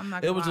not. I'm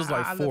not. It was just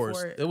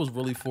forced. It was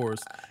really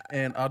forced,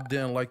 and I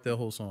didn't like that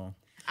whole song.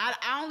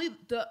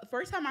 The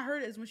first time I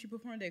heard it is when she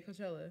performed at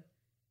Coachella.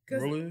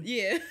 Really?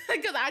 Yeah,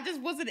 because I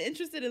just wasn't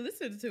interested in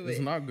listening to it.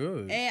 It's not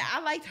good. And I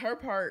liked her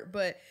part,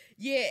 but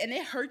yeah, and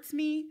it hurts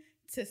me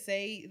to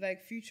say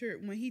Future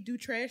when he do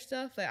trash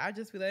stuff. I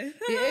just be like,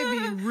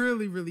 it'd be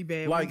really, really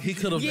bad. He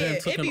could have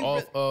been taken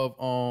off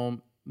of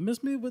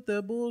Miss Me with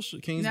that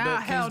bullshit. King's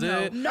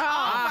Dead. No,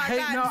 I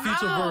hate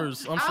Future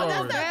verse. I'm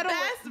sorry.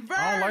 That's the best verse.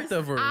 I don't like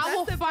that verse. I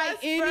will fight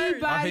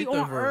anybody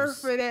on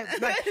earth for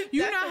that.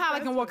 You know how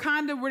in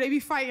Wakanda where they be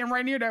fighting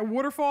right near that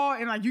waterfall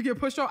and you get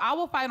pushed off? I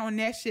will fight on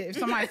that shit if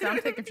somebody says I'm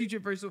taking Future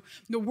verse. So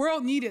the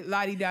world needed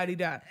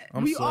la-di-da-di-da.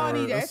 We all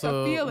need that. It's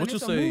a feeling. What you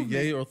it's say,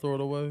 yay or throw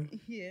it away?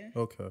 Yeah.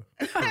 Okay.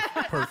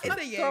 Perfect.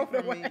 It's a yay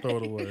for me. Throw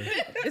it away.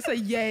 It's a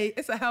yay.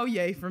 It's a hell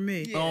yay for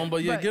me. Yeah.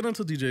 But get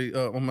into DJ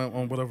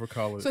on whatever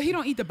college. So he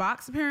don't eat the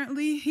box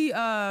apparently. He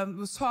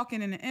was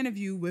talking in an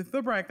interview with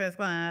The Breakfast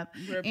Club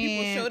where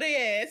people show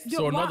their ass.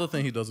 So another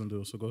thing he doesn't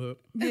do. So go ahead.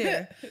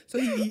 Yeah. So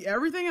he eat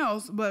everything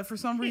else, but for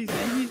some reason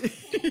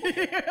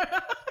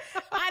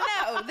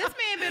I know this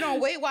man been on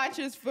Weight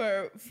Watchers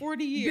for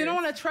 40 years. Been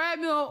on a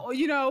treadmill,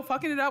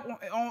 fucking it up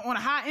on a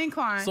high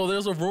incline. So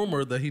there's a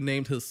rumor that he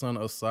named his son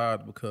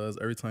Assad because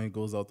every time he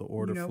goes out to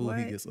order food, what?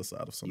 he gets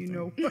Assad of something. You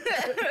know.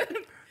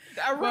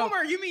 A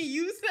rumor? You mean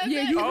you said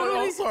that?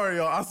 I'm sorry,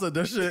 y'all. I said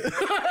that shit.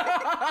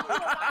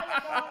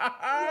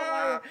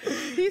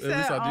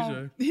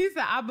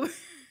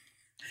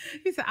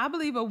 He said, I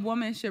believe a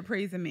woman should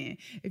praise a man.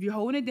 If you're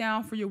holding it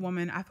down for your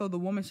woman, I feel the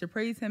woman should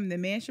praise him, the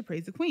man should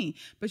praise the queen.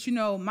 But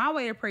my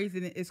way of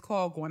praising it is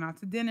called going out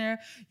to dinner.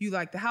 You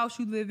like the house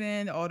you live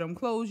in, all them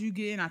clothes you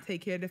get in. I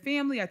take care of the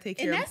family. I take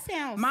care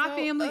of my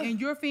family and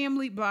your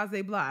family, blah,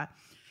 blah, blah.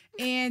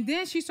 And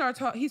then he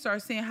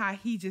started saying how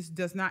he just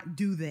does not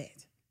do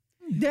that.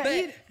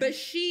 But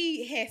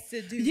she has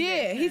to do that.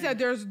 Yeah, he said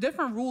there's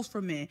different rules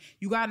for men.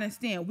 You got to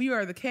understand, we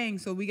are the king,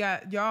 so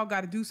y'all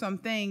got to do some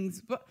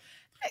things. But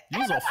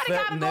you're a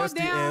fat, nasty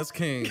ass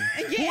king.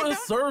 Who is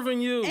serving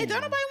you? And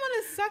don't nobody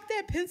want to suck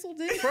that pencil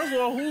dick? First of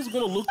all, who's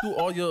going to look through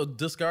all your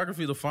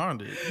discography to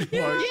find it?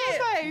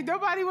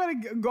 Nobody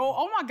want to go,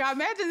 oh my God,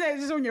 imagine that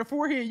just on your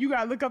forehead. You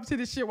got to look up to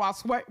this shit while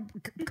sweat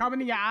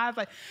coming in your eyes.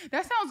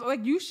 That sounds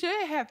like you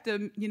should have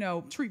to,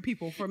 treat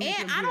people for me.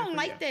 And I don't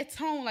like that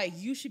tone.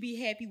 You should be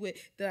happy with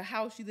the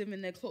house you live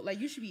in, the clothes.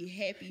 You should be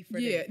happy for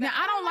that. Yeah. Now,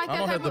 I don't like that. I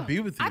don't have to be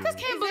with you. I just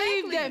can't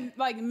believe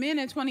that, men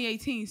in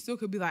 2018 still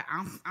could be like,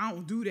 I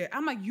don't do that.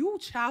 I'm like, you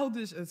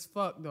childish as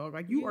fuck, dog.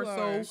 You are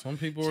so Some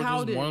people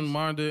childish. are just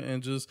one-minded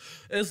and just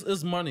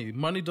it's money.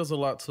 Money does a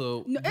lot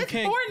to. No, it's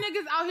 4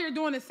 niggas out here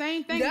doing the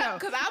same thing. Yeah,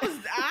 because I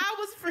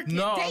was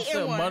freaking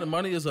dating one.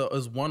 Money is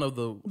one of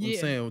the I'm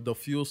saying the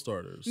fuel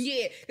starters.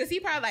 Yeah, because he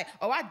probably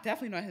I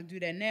definitely know how to do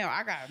that now.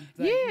 I got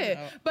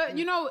but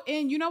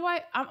and you know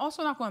what? I'm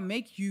also not gonna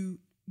make you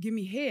give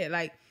me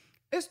head.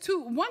 It's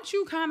too. Once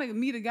you kind of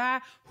meet a guy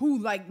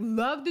who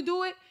love to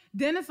do it,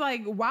 then it's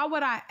why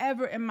would I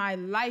ever in my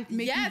life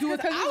make you do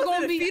it? Because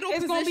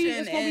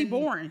it's gonna be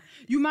boring.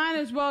 You might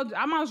as well.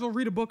 I might as well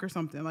read a book or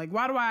something.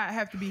 Why do I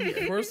have to be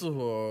here? First of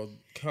all,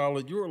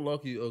 Khaled, you're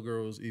lucky a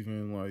girl is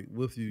even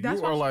with you.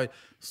 You are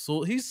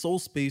so he's so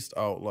spaced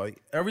out.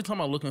 Every time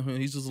I look at him,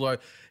 he's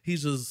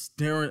just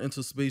staring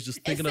into space,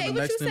 just thinking of the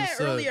next thing. What you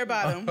said earlier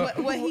about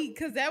him? What he?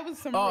 Because that was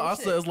some. I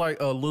said it's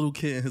like a little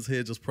kid in his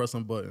head just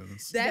pressing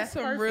buttons. That's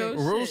some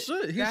real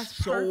shit. He's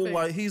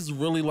so he's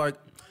really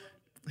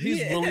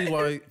he's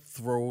really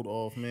throwed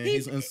off, man.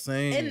 He's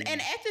insane.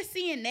 And after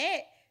seeing that,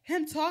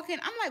 him talking,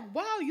 I'm like,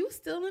 wow, you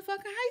still in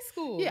fucking high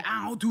school. Yeah,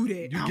 I don't do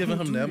that. You giving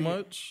him that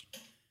much?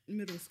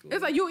 Middle school.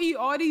 It's like you eat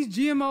all these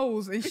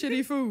GMOs and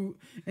shitty food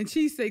and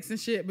cheesesteaks and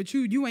shit, but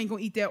you ain't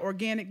gonna eat that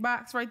organic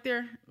box right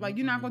there. Like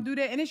you're not gonna do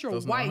that, and it's your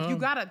wife. You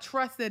gotta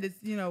trust that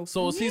it's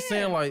So is he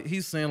saying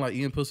like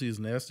eating pussy is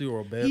nasty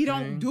or a bad thing? He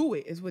don't do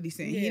it. Is what he's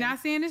saying. He's not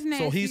saying it's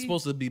nasty. So he's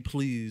supposed to be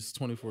pleased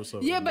 24/7.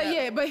 Yeah,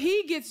 but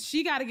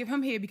she got to give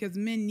him head because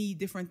men need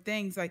different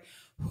things. Like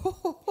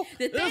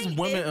there's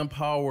women in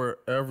power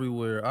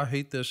everywhere. I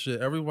hate that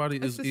shit. Everybody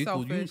is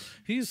equal.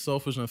 He's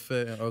selfish and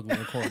fat and ugly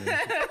and corny.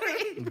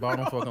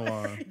 Bottom fucking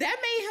line. That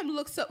made him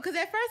look so. Because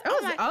at first I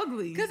was like,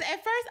 ugly. Because at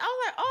first I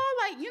was like,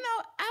 oh, like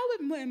I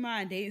wouldn't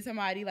mind dating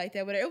somebody like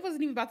that. But it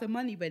wasn't even about the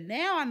money. But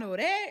now I know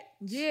that.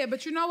 Yeah,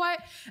 but you know what?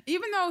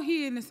 Even though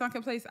he in the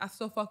sunken place, I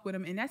still fuck with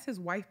him, and that's his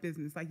wife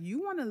business. Like,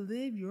 you want to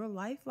live your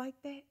life like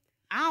that?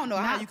 I don't know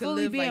how you can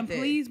live like that. Being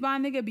pleased by a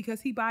nigga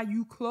because he buy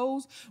you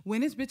clothes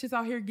when this bitch is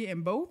out here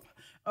getting both.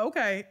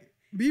 Okay,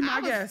 be my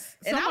guest.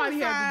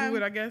 Somebody had to do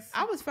it, I guess.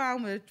 I was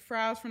fine with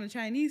fries from the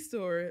Chinese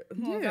store as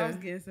long as I was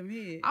getting some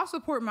head. I'll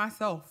support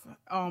myself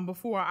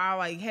before I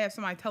like have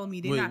somebody telling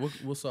me they not.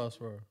 What sauce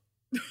for?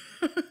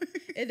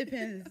 It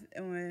depends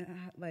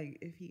on like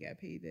if he got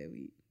paid that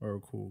week. Oh,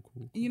 cool.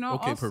 You know,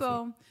 okay,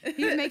 also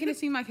he's making it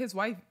seem like his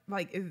wife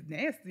like is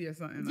nasty or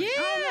something. Like,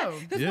 yeah,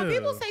 because when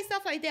people say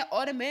stuff like that,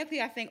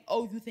 automatically I think,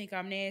 oh, you think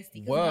I'm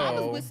nasty. Because I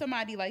was with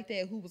somebody like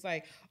that who was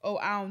like, oh,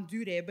 I don't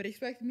do that, but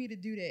expected me to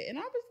do that, and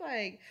I was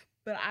like,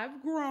 but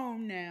I've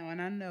grown now,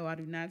 and I know I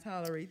do not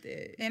tolerate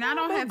that. And I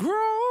don't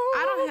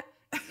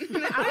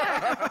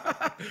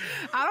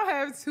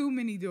have too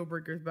many deal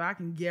breakers, but I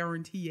can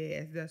guarantee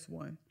your ass that's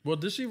one. Well,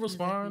 did she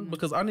respond?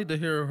 Because I need to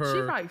hear her.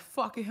 She probably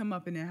fucking him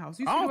up in that house.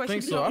 I don't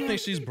think so. I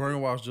think she's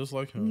brainwashed just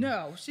like him.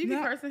 No, she be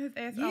cursing his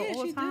ass out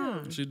all the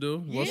time. She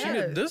do? Well,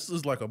 this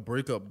is like a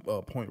breakup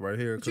point right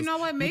here. But you know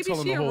what? Maybe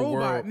she a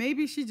robot.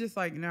 Maybe she just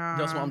like, nah.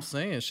 That's what I'm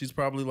saying. She's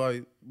probably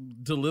like,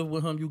 to live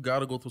with him, you got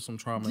to go through some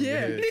trauma in your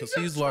head. Because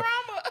he's like,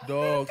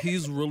 dog,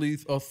 he's really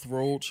a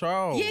thrilled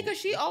child. Yeah,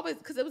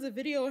 because it was a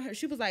video of her.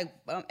 She was like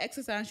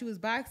exercising, she was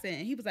boxing,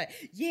 and he was like,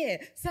 yeah,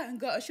 something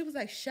good. She was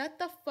like, shut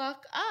the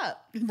fuck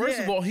up. First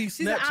of all, he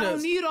Snapchats like, I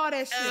don't need all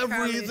that shit.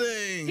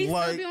 Everything. He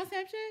still be on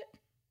Snapchat?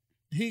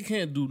 He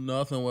can't do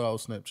nothing without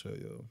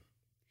Snapchat, yo.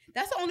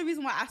 That's the only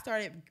reason why I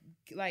started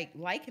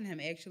liking him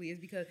actually is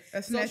because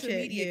social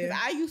media. Because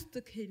I used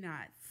to could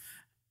not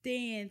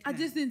stand him. I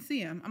just didn't see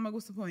him. I'm like,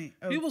 what's the point?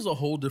 He was a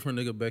whole different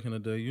nigga back in the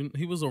day.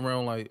 He was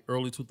around like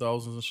early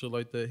 2000s and shit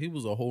like that. He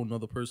was a whole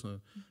nother person.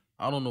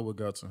 I don't know what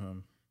got to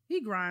him. He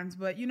grinds,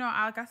 but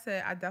like I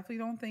said, I definitely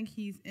don't think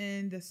he's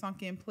in the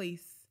sunken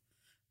place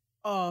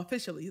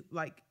officially,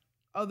 like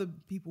other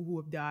people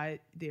who have died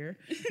there.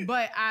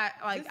 But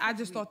I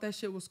just thought that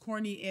shit was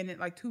corny, and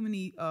too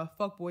many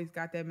fuckboys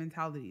got that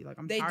mentality. Like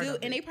they do,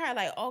 and they probably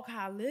like, oh,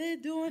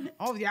 Khalid doing it.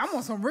 Oh yeah, I'm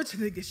on some rich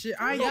nigga shit.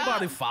 I ain't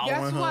nobody following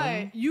him. Guess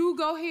what? You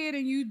go ahead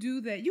and you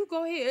do that. You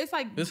go ahead. It's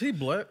like, is he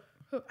black?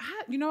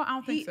 I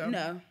don't think so.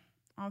 No,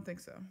 I don't think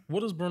so.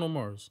 What is Bruno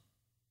Mars?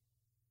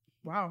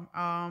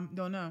 Wow,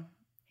 don't know.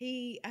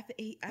 I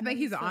think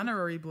he's an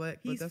honorary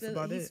black, but that's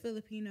about it. He's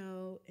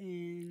Filipino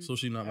and so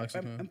she's not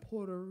Mexican. And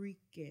Puerto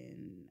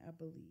Rican, I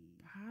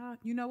believe.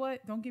 You know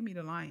what? Don't give me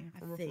the line.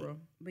 For real.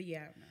 But yeah,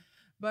 I don't know.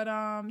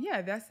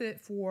 But that's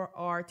it for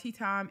our Tea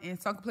Time and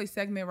Sunken Place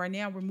segment. Right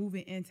now, we're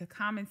moving into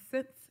Common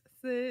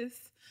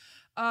Senses.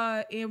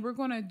 And we're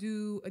gonna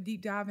do a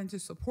deep dive into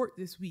support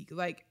this week.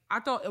 Like,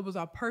 I thought it was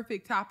a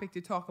perfect topic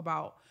to talk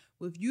about.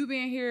 With you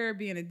being here,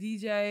 being a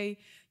DJ,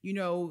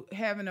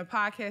 having a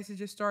podcast that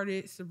just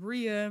started,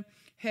 Sabria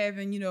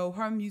having,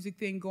 her music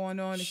thing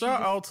going on.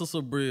 Shout out to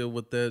Sabria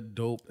with that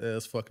dope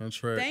ass fucking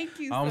track. Thank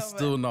you. I'm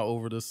still not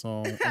over this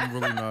song. I'm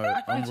really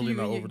not. I'm really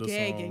not over this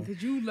song.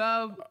 Because you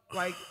love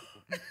like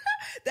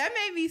that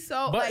made me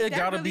so. But it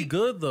gotta be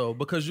good though,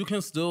 because you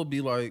can still be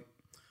like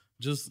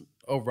just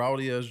a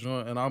rowdy ass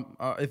joint. And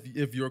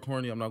if you're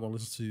corny, I'm not gonna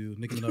listen to you,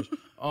 Nicki Minaj.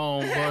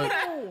 But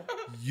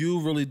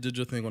you really did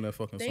your thing on that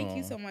fucking song. Thank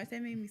you so much.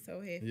 That made me so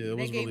happy. Yeah, it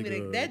was really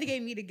good. That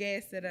gave me the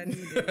gas that I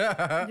needed.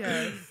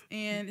 Yes,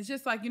 and it's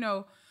just like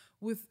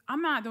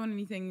I'm not doing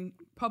anything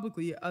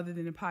publicly other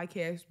than the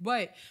podcast,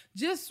 but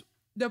just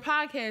the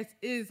podcast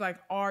is like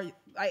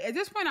at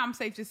this point I'm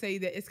safe to say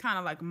that it's kind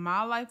of like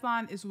my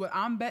lifeline. Is what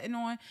I'm betting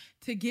on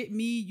to get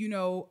me,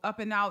 up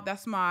and out.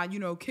 That's my,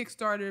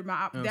 Kickstarter,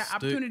 that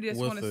opportunity that's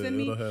going to send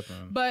me.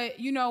 But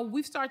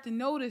we've started to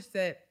notice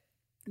that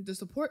the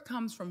support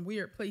comes from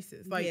weird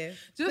places. Like,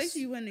 just places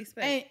you wouldn't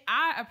expect. And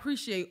I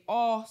appreciate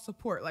all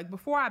support. Like,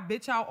 before I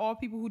bitch out all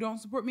people who don't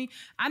support me,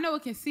 I know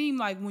it can seem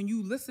like when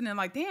you listen and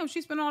like, damn,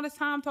 she spent all this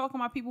time talking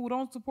about people who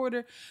don't support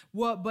her.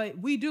 Well, but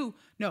we do.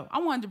 No,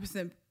 I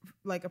 100%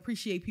 like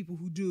appreciate people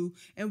who do,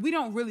 and we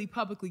don't really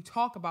publicly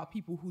talk about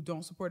people who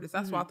don't support us.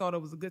 That's why I thought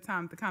it was a good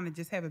time to kind of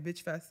just have a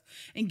bitch fest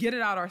and get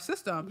it out our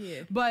system.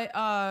 Yeah. But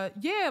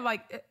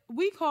like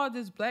we called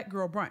this Black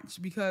Girl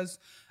Brunch because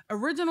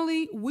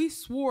originally we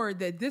swore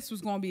that this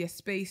was going to be a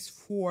space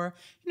for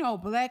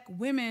Black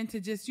women to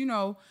just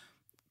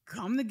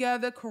come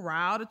together,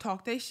 corral to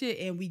talk their shit,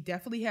 and we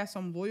definitely have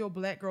some loyal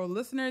Black girl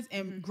listeners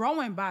and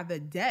growing by the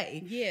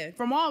day. Yeah,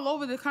 from all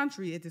over the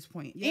country at this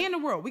point and the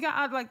world. We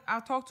got I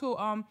talk to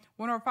one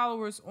of our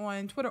followers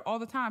on Twitter all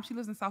the time. She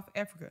lives in South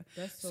Africa.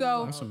 That's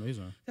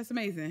amazing. That's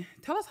amazing.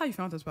 Tell us how you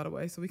found us, by the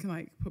way, so we can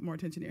like put more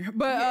attention here.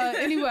 But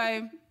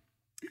anyway,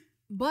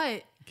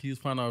 but can you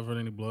find out if there are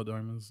any blood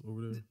diamonds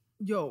over there?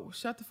 Yo,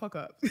 shut the fuck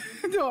up,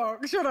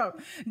 dog. Shut up.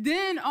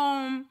 Then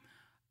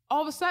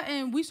all of a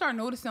sudden we start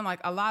noticing like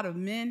a lot of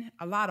men,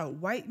 a lot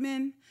of white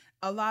men,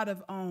 a lot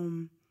of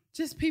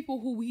just people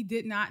who we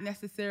did not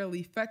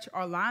necessarily fetch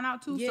our line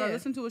out to. So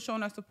listen to us,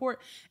 showing us support.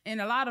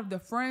 And a lot of the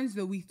friends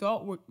that we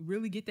thought would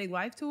really get their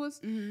life to us,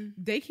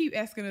 they keep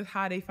asking us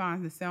how they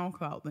find the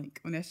SoundCloud link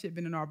when that shit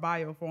been in our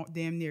bio for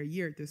damn near a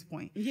year at this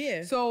point.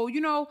 Yeah. So, you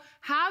know,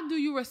 how do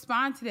you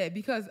respond to that?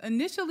 Because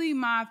initially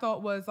my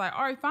thought was like,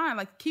 all right, fine.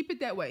 Like, keep it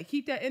that way.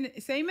 Keep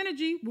that same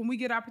energy when we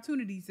get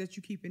opportunities that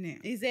you keep it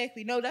in.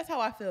 Exactly. No, that's how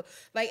I feel.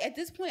 Like, at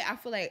this point, I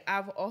feel like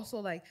I've also,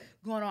 like,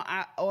 gone on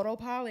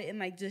autopilot and,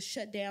 like, just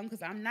shut down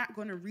because I'm not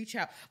going to reach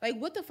out. Like,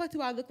 what the fuck do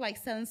I look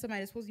like telling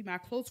somebody that's supposed to be my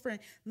close friend,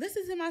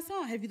 listen to my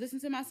song? Have you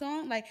listened to my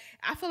song? Like,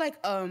 I feel like,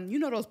 you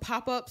know those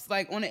pop-ups,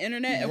 like, on the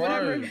internet or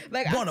whatever?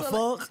 Like, wanna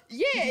fuck? Like,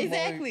 yeah,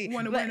 exactly.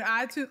 Want to win an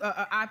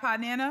iPod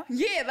Nano?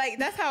 Yeah, like,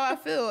 that's how I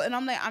feel. And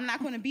I'm like, I'm not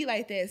going to be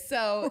like that.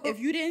 So, if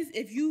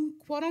you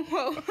quote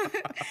unquote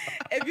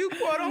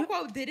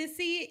didn't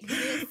see it, you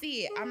didn't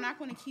see it. I'm not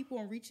going to keep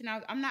on reaching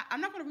out. I'm not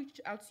going to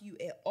reach out to you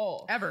at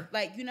all. Ever.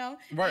 Like, you know?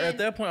 Right, at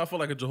that point, I feel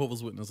like a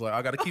Jehovah's Witness. Like,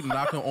 I got to keep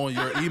knocking on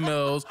your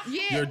emails,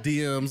 your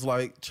DMs.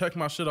 Like, check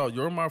my shit out.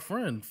 You're my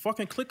friend.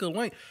 Fucking click a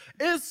link.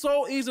 It's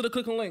so easy to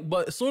click a link.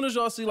 But as soon as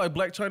y'all see, like,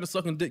 Blac Chyna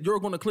sucking dick, you're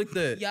going to click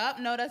that. Yup.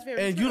 No, that's very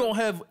And true. you don't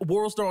have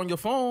World Star on your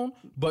phone,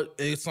 but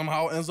it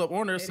somehow ends up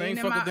on there. Same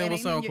fucking thing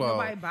with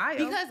SoundCloud.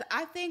 Because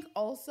I think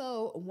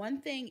also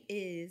one thing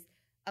is,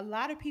 a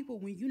lot of people,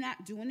 when you're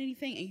not doing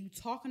anything and you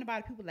talking about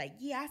it, people like,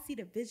 yeah, I see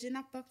the vision,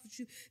 I fucks with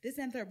you, this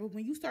and that. But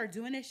when you start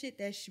doing that shit,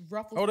 that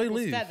ruffles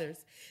people's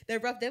feathers. They're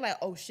rough. They're like,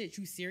 oh shit,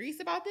 you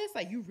serious about this?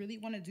 Like, you really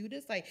want to do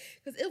this? Like,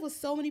 because it was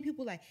so many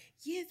people like,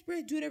 yes,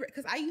 bro, do it.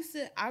 Because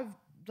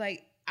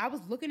I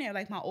was looking at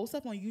like my old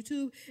stuff on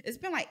YouTube. It's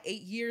been like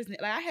 8 years.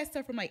 Like, I had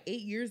stuff from like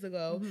 8 years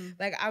ago.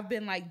 Like, I've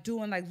been like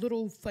doing like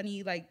little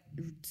funny, like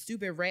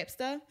stupid rap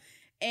stuff.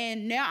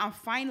 And now I'm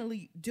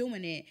finally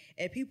doing it.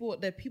 And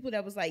the people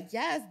that was like,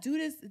 yes, do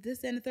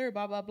this and the third,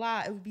 blah, blah,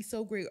 blah, it would be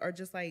so great, are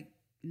just like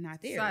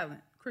not there.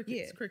 Silent.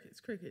 Crickets.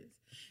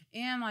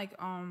 And like,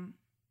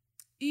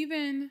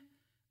 even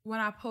when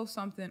I post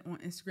something on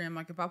Instagram,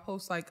 like if I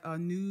post like a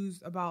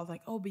news about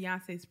like, oh,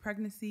 Beyonce's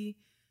pregnancy,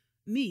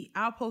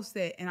 I'll post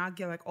that and I'll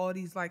get like all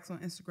these likes on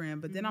Instagram.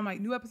 But then I'm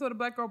like, new episode of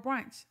Black Girl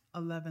Brunch,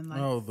 11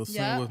 likes. Oh, the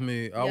same with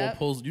me. I will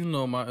post, you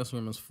know, my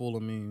Instagram is full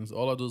of memes.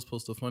 All I do is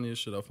post the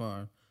funniest shit I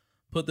find.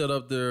 Put that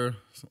up there,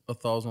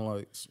 1,000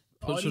 likes.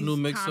 Put all your new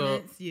mix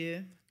comments, up. Yeah.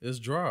 It's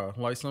dry.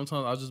 Like,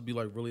 sometimes I just be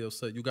like really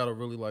upset. You gotta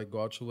really like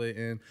go out your way.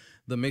 And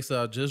the mix that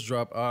I just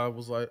dropped, I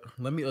was like,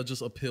 let me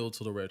just appeal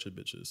to the ratchet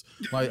bitches.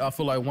 Like, I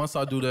feel like once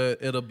I do that,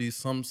 it'll be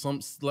some.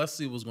 Let's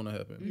see what's gonna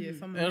happen. Yeah,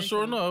 and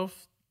sure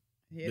enough,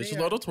 bitches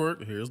love to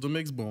twerk. Here's the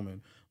mix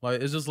booming.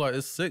 Like, it's just like,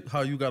 it's sick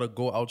how you gotta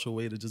go out your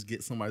way to just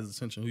get somebody's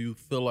attention who you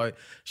feel like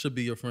should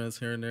be your friends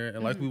here and there.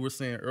 And like we were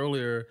saying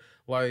earlier,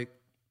 like,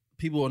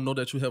 people will know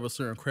that you have a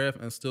certain craft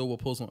and still will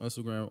post on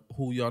Instagram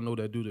who y'all know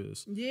that do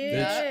this.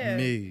 Yeah. It's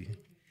me.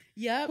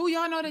 Yep. Who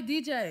y'all know that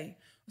DJ?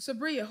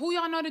 Sabria, who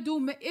y'all know to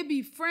do? It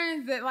be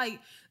friends that like,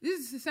 this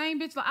is the same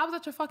bitch. Like, I was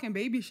at your fucking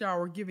baby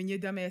shower giving your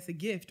dumb ass a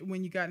gift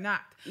when you got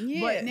knocked.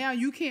 Yeah. But now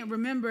you can't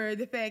remember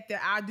the fact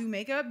that I do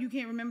makeup. You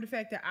can't remember the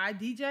fact that I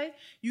DJ.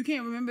 You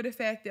can't remember the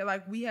fact that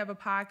like we have a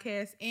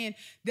podcast, and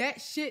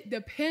that shit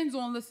depends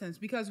on listens,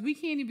 because we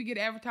can't even get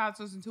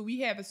advertisers until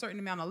we have a certain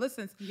amount of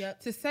listens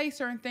to say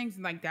certain things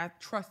and like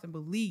that. Trust and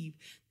believe.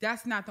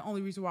 That's not the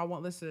only reason why I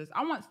want listeners.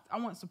 I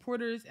want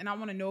supporters, and I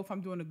want to know if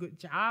I'm doing a good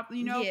job,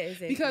 you know? Yeah,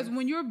 exactly. Because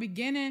when you're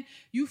beginning,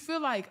 you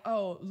feel like,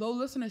 oh, low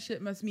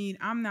listenership must mean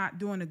I'm not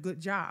doing a good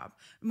job.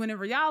 When in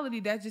reality,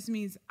 that just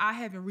means I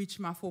haven't reached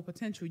my full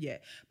potential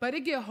yet. But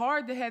it get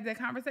hard to have that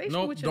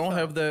conversation with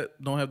yourself.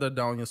 Don't have that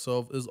down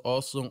yourself. Is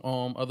also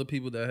other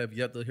people that have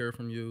yet to hear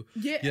from you.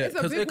 Yeah,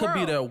 because it could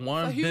be that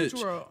one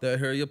bitch world that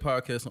heard your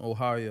podcast in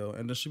Ohio,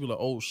 and then she be like,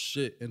 oh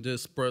shit, and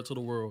just spread to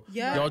the world.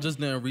 Yeah. Y'all just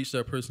didn't reach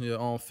that person yet.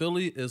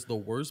 Philly is the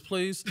worst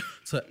place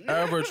to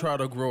ever try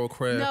to grow a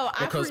craft,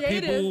 because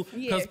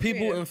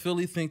people in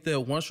Philly think that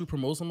once you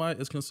promote somebody,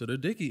 it's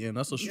considered dicky, and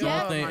that's a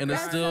strong thing, and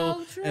it's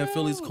still so in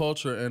Philly's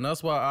culture, and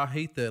that's why I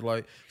hate that.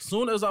 Like,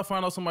 soon as I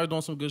find out somebody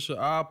doing some good shit,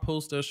 I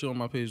post that shit on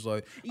my page.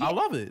 Like, I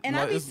love it, and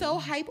like, I be so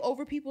hype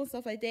over people and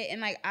stuff like that,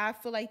 and like I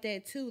feel like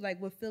that too. Like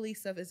with Philly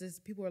stuff, is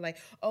just people are like,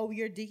 oh,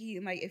 you're dicky,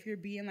 and like if you're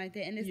being like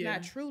that, and it's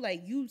not true.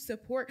 Like, you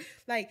support,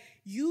 like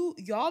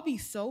y'all be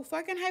so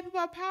fucking hype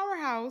about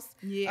Powerhouse,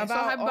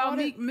 about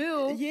Meek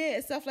Mill,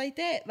 stuff like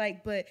that.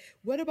 Like, but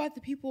what about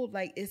the people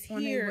like it's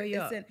on here? Their way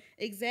up.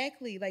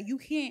 Exactly. Like, you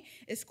can't.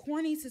 It's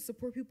corny to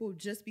support people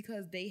just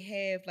because they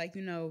have like,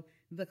 you know,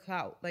 the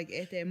clout, like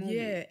at that moment.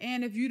 Yeah,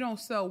 and if you don't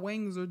sell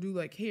wings or do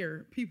like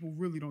hair, people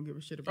really don't give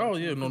a shit about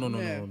you. Oh yeah,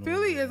 no.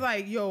 Philly is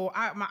like, yo,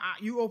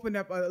 you opened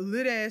up a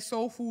lit ass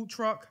soul food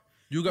truck.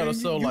 You gotta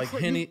sell like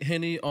Henny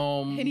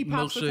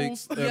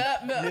milkshakes.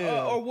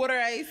 Or water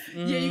ice.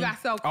 Yeah, you gotta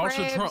sell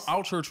crabs.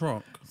 Out your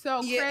trunk.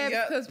 Sell crabs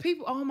because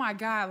people. Oh my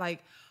god,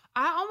 like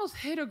I almost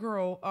hit a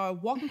girl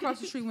walking across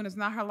the street when it's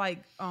not her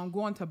like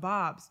going to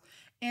Bob's.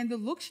 And the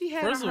look she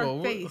had on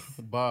her face.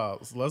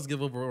 Bob's. Let's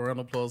give a round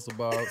of applause to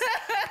Bob's.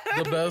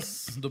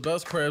 the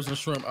best crabs and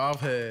shrimp I've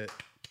had.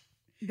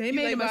 They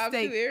made a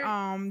mistake.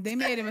 They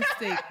made a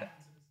mistake.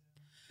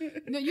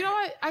 No, you know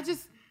what?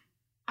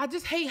 I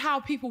just hate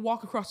how people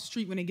walk across the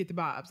street when they get the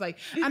Bob's. Like,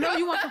 I know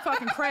you want some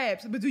fucking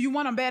crabs, but do you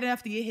want them bad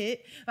enough to get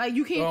hit? Like,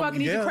 you can't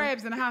fucking eat the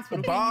crabs in the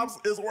hospital. Bob's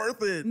is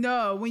worth it.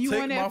 No, when you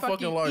in there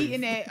fucking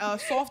eating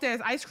that soft ass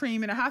ice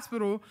cream in the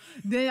hospital,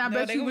 then I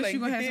bet you wish you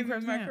gonna have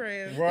some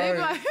crabs. Right.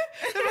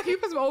 They're like, you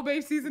put some Old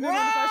Bay seasoning on the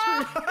ice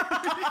cream.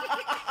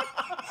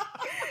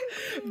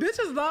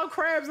 Bitches love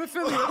crabs in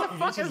Philly. What the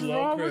fuck is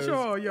wrong with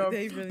y'all, yo?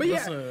 But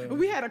yeah,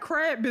 we had a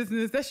crab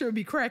business. That should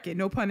be cracking,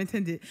 no pun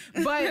intended.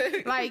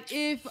 But like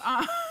if,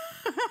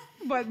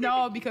 but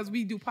no, because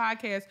we do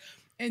podcasts.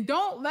 And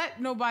don't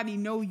let nobody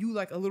know you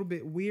like a little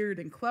bit weird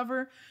and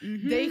clever.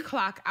 Mm-hmm. They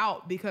clock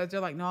out because they're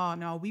like,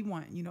 no, we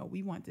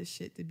want this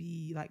shit to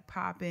be like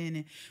popping.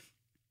 And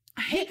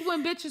I hate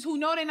when bitches who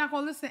know they're not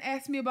gonna listen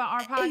ask me about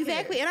our podcast.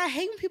 Exactly, and I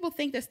hate when people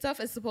think that stuff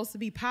is supposed to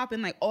be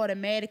popping like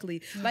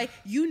automatically. Like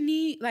you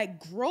need like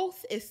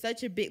growth is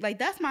such a big like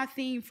that's my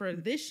theme for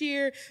this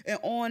year and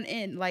on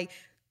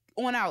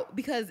out,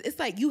 because it's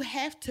like you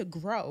have to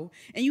grow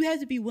and you have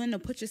to be willing to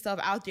put yourself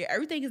out there.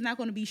 Everything is not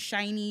going to be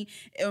shiny,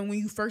 and when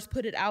you first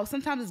put it out,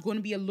 sometimes it's going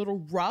to be a little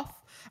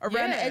rough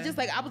around the edges.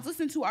 Like I was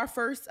listening to our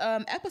first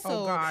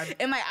episode,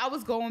 and like I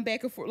was going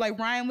back and forth. Like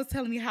Ryan was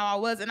telling me how I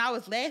was, and I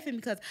was laughing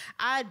because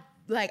I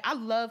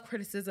love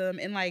criticism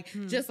and like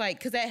just like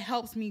because that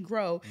helps me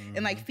grow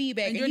and like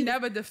feedback. And you're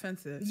never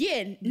defensive.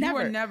 Yeah, never.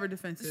 You are never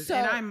defensive,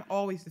 and I'm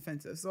always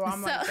defensive. So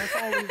I'm like that's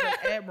always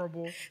like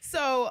admirable.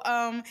 So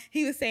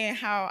he was saying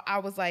how I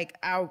was like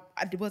I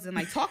wasn't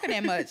like talking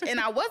that much, and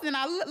I wasn't.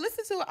 I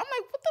listened to it. I'm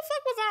like, what the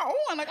fuck was I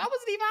on? Like I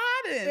wasn't even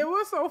hiding. It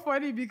was so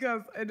funny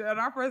because in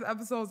our first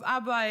episodes,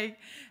 I'm like.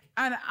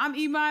 And I'm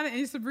Iman,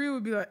 and Sabria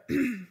would be like,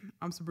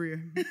 I'm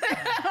Sabria.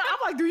 I'm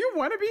like, do you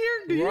want to be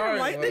here? Do you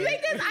like the thing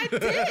is, I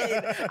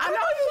did. I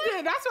know you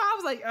did. That's why I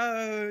was like,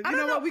 you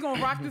know what? We're going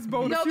to rock this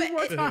boat a few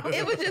more times.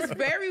 It was just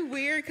very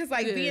weird because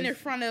like being in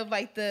front of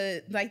like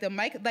the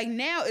mic, like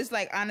now it's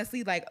like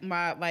honestly like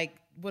my like,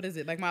 what is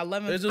it? Like my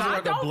 11th. It's just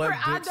like a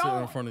black dick sitting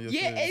in front of your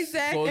face. Yeah,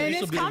 exactly. So and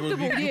it's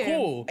comfortable. Yeah.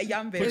 Cool. Yeah,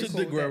 I'm very cool. Put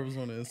your dick grabbers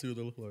on it and see what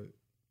they look like.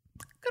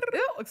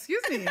 Ew,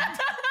 excuse me.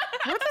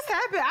 What just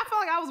happened? I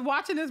felt like I was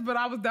watching this, but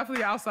I was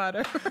definitely an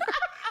outsider.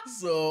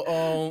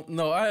 So,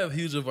 no, I have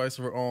huge advice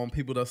for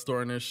people that's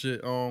starting their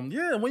shit.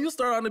 Yeah, when you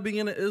start out in the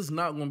beginning, it's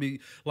not going to be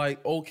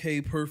like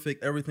okay,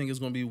 perfect. Everything is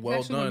going to be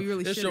well done. Be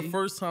really it's shitty. Your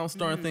first time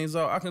starting things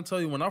out. I can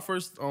tell you when I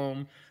first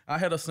I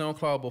had a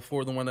SoundCloud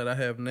before the one that I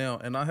have now,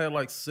 and I had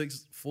like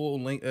 6 full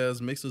length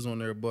ass mixes on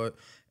there, but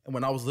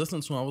when I was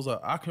listening to them, I was like,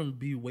 I can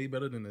be way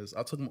better than this.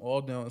 I took them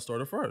all down and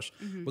started fresh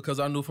because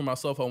I knew for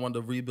myself I wanted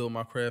to rebuild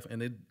my craft,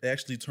 and it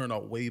actually turned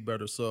out way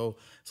better. So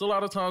a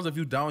lot of times if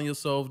you down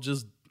yourself,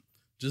 just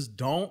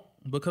don't,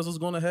 because it's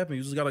going to happen.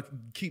 You just got to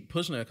keep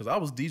pushing it, because I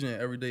was DJing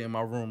every day in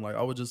my room. Like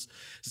I would just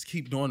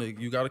keep doing it.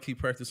 You got to keep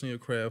practicing your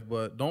craft,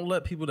 but don't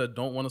let people that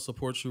don't want to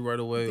support you right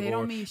away they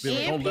don't mean shit.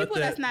 Like, and people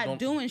that's not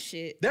doing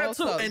shit. That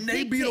too, and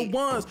they be the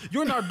ones.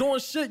 You're not doing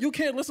shit. You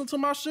can't listen to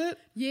my shit.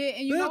 Yeah,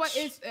 and you know what?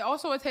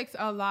 It takes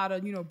a lot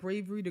of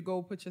bravery to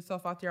go put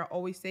yourself out there. I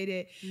always say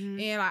that,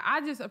 and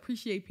I just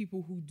appreciate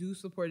people who do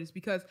support this,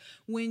 because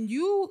when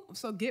you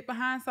get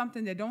behind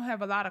something that don't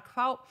have a lot of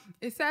clout,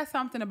 it says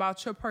something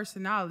about your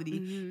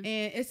personality.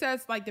 And it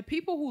says, like, the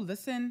people who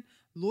listen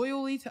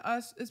loyally to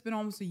us, it's been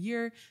almost a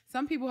year.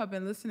 Some people have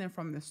been listening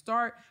from the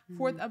start,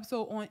 4th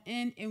episode on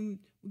end, and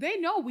they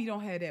know we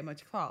don't have that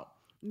much clout.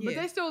 Yeah. But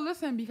they still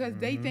listen because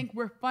they think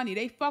we're funny.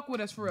 They fuck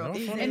with us for real.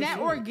 And that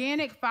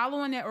organic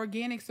following, that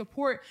organic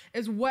support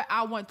is what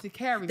I want to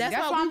carry. That's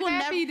why I'm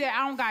happy that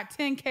I don't got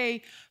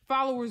 10K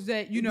followers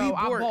that,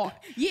 I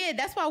bought. Yeah,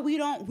 that's why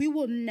we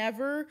will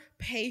never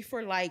pay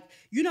for, like,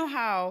 you know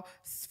how,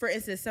 for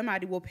instance,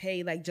 somebody will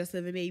pay like Just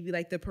Living Baby,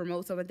 like to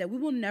promote something like that. We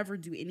will never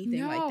do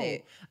anything like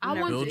that. I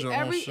want it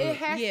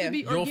has to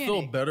be organic. You'll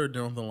feel better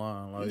down the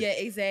line. Like, yeah,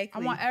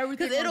 exactly. I want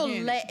everything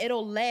because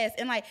it'll last.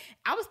 And like,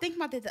 I was thinking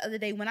about that the other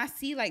day when I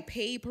see like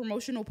paid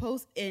promotional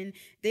posts and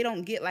they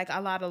don't get like a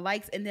lot of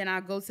likes, and then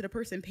I go to the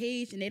person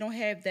page and they don't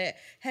have that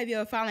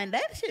heavier following.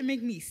 That shit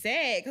make me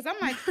sad, because I'm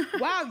like,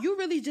 wow, you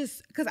really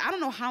just, because I don't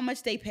know how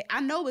much they pay.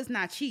 I know it's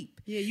not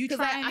cheap. Yeah, you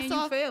trying and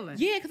you failing.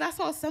 Yeah, because I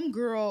saw some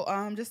girl,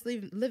 Just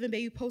Living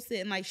Baby posted,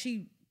 and like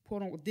she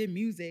quote unquote did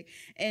music,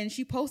 and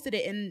she posted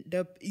it, and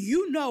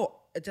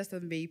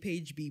Justin Bieber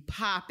page be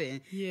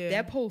popping. Yeah.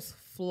 That post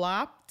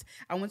flopped.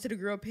 I went to the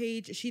girl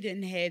page. She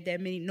didn't have that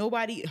many.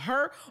 Nobody,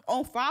 her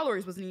own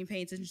followers wasn't even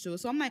paying attention to it.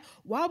 So I'm like,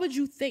 why would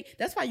you think?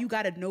 That's why you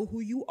got to know who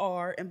you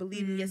are and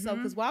believe in yourself.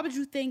 Because why would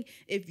you think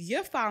if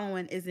your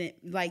following isn't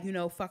like, you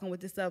know, fucking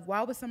with this stuff,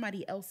 why would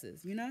somebody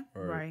else's, you know?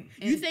 Right.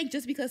 You think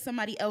just because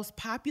somebody else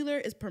popular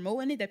is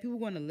promoting it that people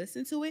want to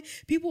listen to it?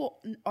 People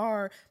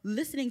are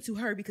listening to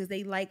her because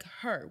they like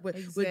her.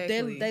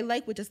 Exactly. They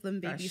like what Justin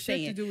Bieber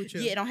saying. To do with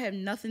you. Yeah, it don't have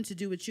nothing to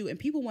do with you. And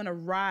people want to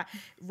ride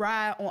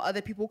on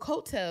other people's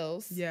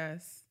coattails.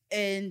 Yes.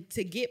 And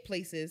to get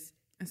places.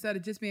 Instead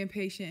of just being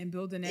patient and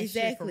building that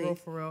Exactly. shit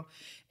for real.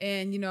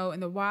 And, you know, in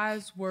the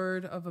wise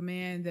word of a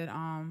man that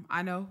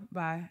I know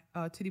by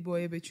Titty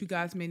Boy, but you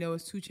guys may know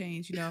is 2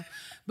 Chainz, you know,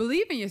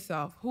 believe in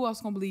yourself. Who else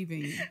gonna believe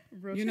in you?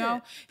 Real you shit.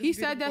 know? That's He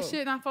said that beautiful.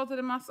 shit and I felt it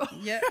in my soul.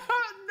 Yeah.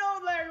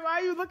 No, Larry, why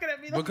are you looking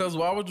at me? Because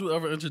why would you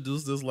ever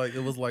introduce this like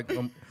it was like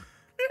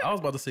I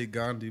was about to say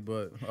Gandhi,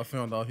 but I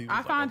found out he was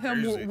I find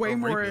him way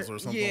more. rapist or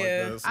something Yeah,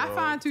 like that. So. I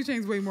find 2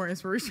 Chainz way more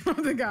inspirational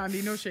than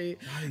Gandhi. No shade,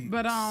 Yikes.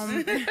 but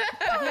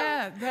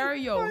yeah,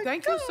 Larry,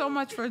 thank you so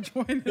much for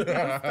joining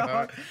us.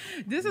 Dog.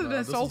 This has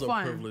been so this is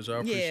fun. a privilege. I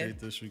appreciate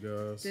this, you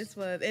guys.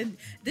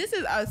 This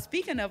is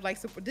speaking of like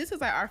support, this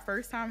is like our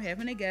first time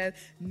having a guest,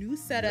 new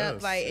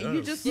setup, Yes, and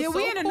you just was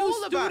we so in a cool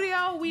new about-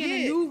 studio. We in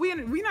a new.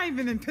 We not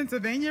even in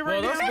Pennsylvania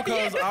right Well, now. that's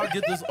because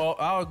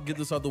I'll get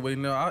this out the way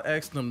now. I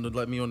asked them to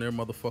let me on their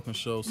motherfucking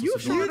show since You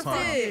it's during the sure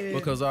time did.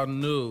 because I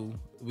knew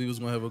we was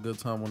gonna have a good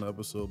time on the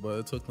episode, but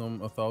it took them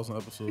 1,000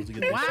 episodes to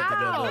get this shit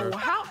Wow, together.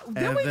 how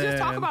didn't we just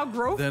talk about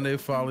growth? Then they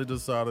finally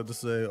decided to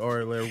say, "All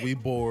right, Larry, we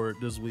bored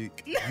this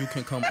week. You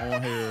can come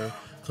on here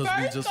because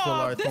we First just feel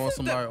off, like this throwing is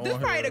somebody this on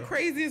probably here." the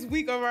craziest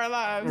week of our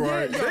lives.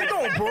 Right? They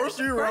don't burst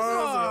you, First of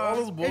Ron. All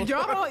this all, bullshit. if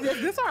y'all don't,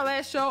 if this is our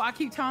last show, I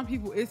keep telling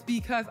people it's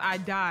because I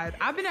died.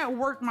 I've been at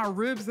work, my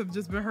ribs have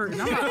just been hurting.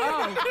 I'm like,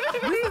 oh,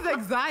 this is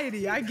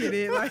anxiety. I get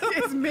it. Like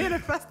it's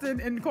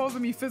manifesting and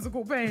causing me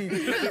physical pain.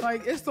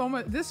 Like it's so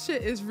much. This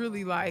shit is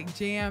really like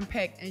jam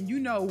packed, and you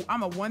know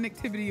I'm a 1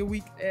 activity a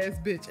week ass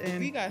bitch, and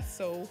We got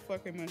so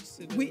fucking much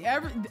to do.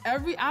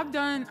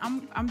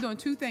 I'm doing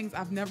 2 things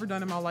I've never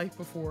done in my life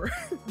before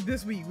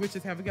this week, which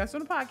is have a guest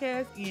on the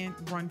podcast and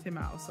run 10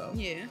 miles. So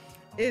yeah.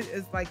 it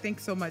is like,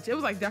 thanks so much. It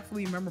was like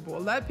definitely memorable.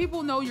 Let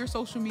people know your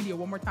social media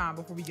one more time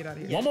before we get out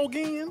of here. One more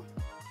again.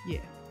 Yeah,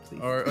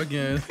 please. All right,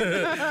 again,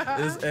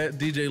 it's at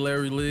DJ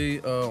Larry Lee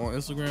on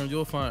Instagram.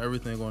 You'll find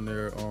everything on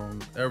there,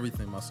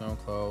 everything, my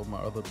SoundCloud, my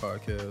other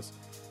podcasts,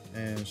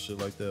 and shit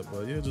like that.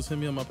 But yeah, just hit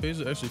me on my page.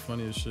 It's actually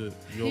funny as shit.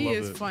 You'll He love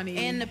is it. funny.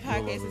 And the You'll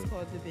love podcast is it.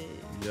 called The Bid.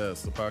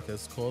 Yes, the podcast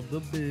is called The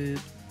Bid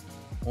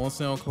on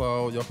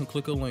SoundCloud. Y'all can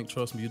click a link.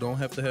 Trust me, you don't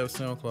have to have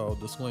SoundCloud.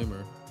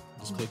 Disclaimer.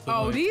 Just click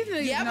the link. These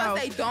niggas, Yeah, no.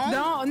 but they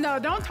don't.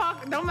 Don't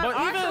talk. Don't let But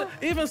our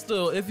even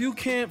still, if you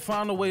can't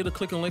find a way to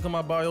click a link in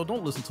my bio,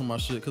 don't listen to my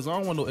shit because I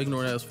don't want no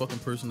ignorant ass fucking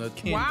person that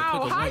can't Wow,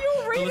 even click a how link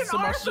you to reading listen to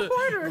my our shit.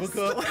 supporters?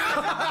 Because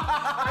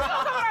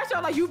our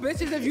show like you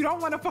bitches if you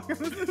don't want to fucking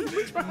listen to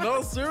me.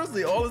 no,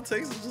 seriously, all it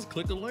takes is just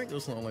click a link or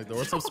something like that,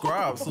 or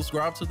subscribe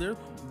to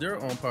their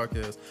own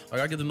podcast.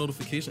 Like I get the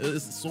notification.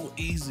 It's so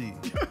easy.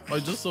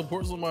 Like just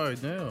support somebody.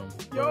 Damn.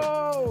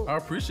 Yo. I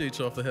appreciate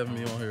y'all for having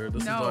me on here.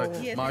 This No. is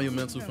like Yeah,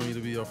 monumental for me to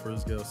be your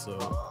first guest. So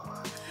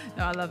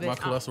No, I love it. my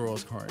cholesterol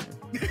is crying.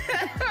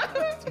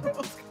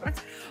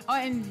 Oh,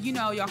 and you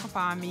know, y'all can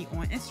find me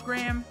on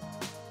Instagram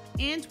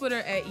and Twitter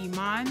at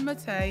Iman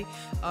Mate.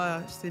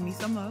 Send me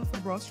some love for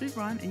the Broad Street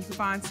Run, and you can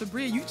find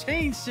Sabria. You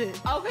changed shit.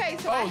 Okay,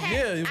 so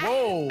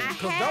Oh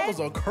because that was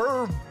a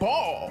curve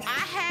ball. I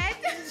had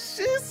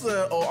She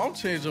said, "Oh, I'm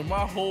changing my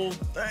whole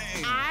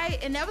thing."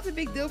 and that was a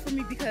big deal for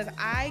me because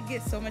I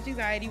get so much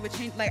anxiety with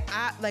change. Like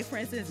for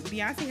instance,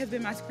 Beyonce has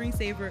been my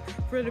screensaver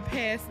for the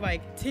past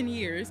like 10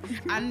 years.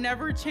 I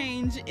never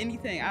change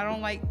anything. I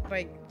don't like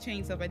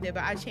change stuff like that.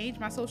 But I changed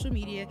my social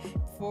media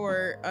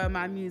for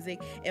my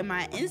music, and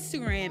my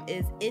Instagram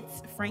is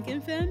It's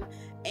Frankenfem,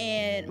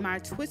 and my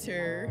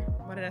Twitter.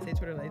 Why did I say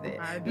Twitter like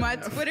that? My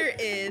Twitter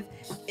is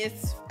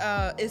it's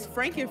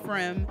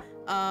Frankenfem.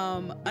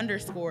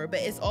 _ but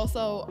it's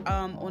also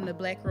on the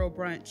Black Girl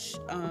Brunch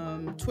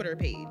Twitter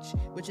page,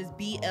 which is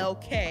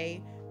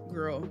BLK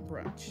Girl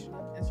Brunch.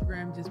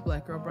 Instagram, just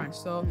Black Girl Brunch.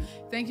 So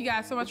thank you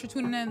guys so much for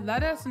tuning in.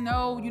 Let us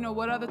know,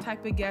 what other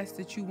type of guests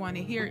that you want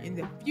to hear in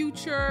the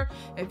future.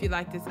 If you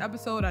like this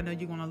episode, I know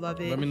you're gonna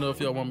love it. Let me know if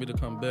y'all want me to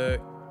come back.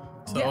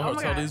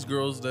 Tell these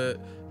girls that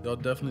y'all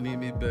definitely need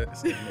me back.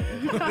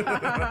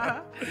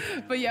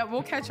 But yeah,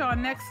 we'll catch y'all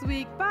next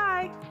week.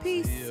 Bye.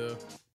 Peace. Yeah.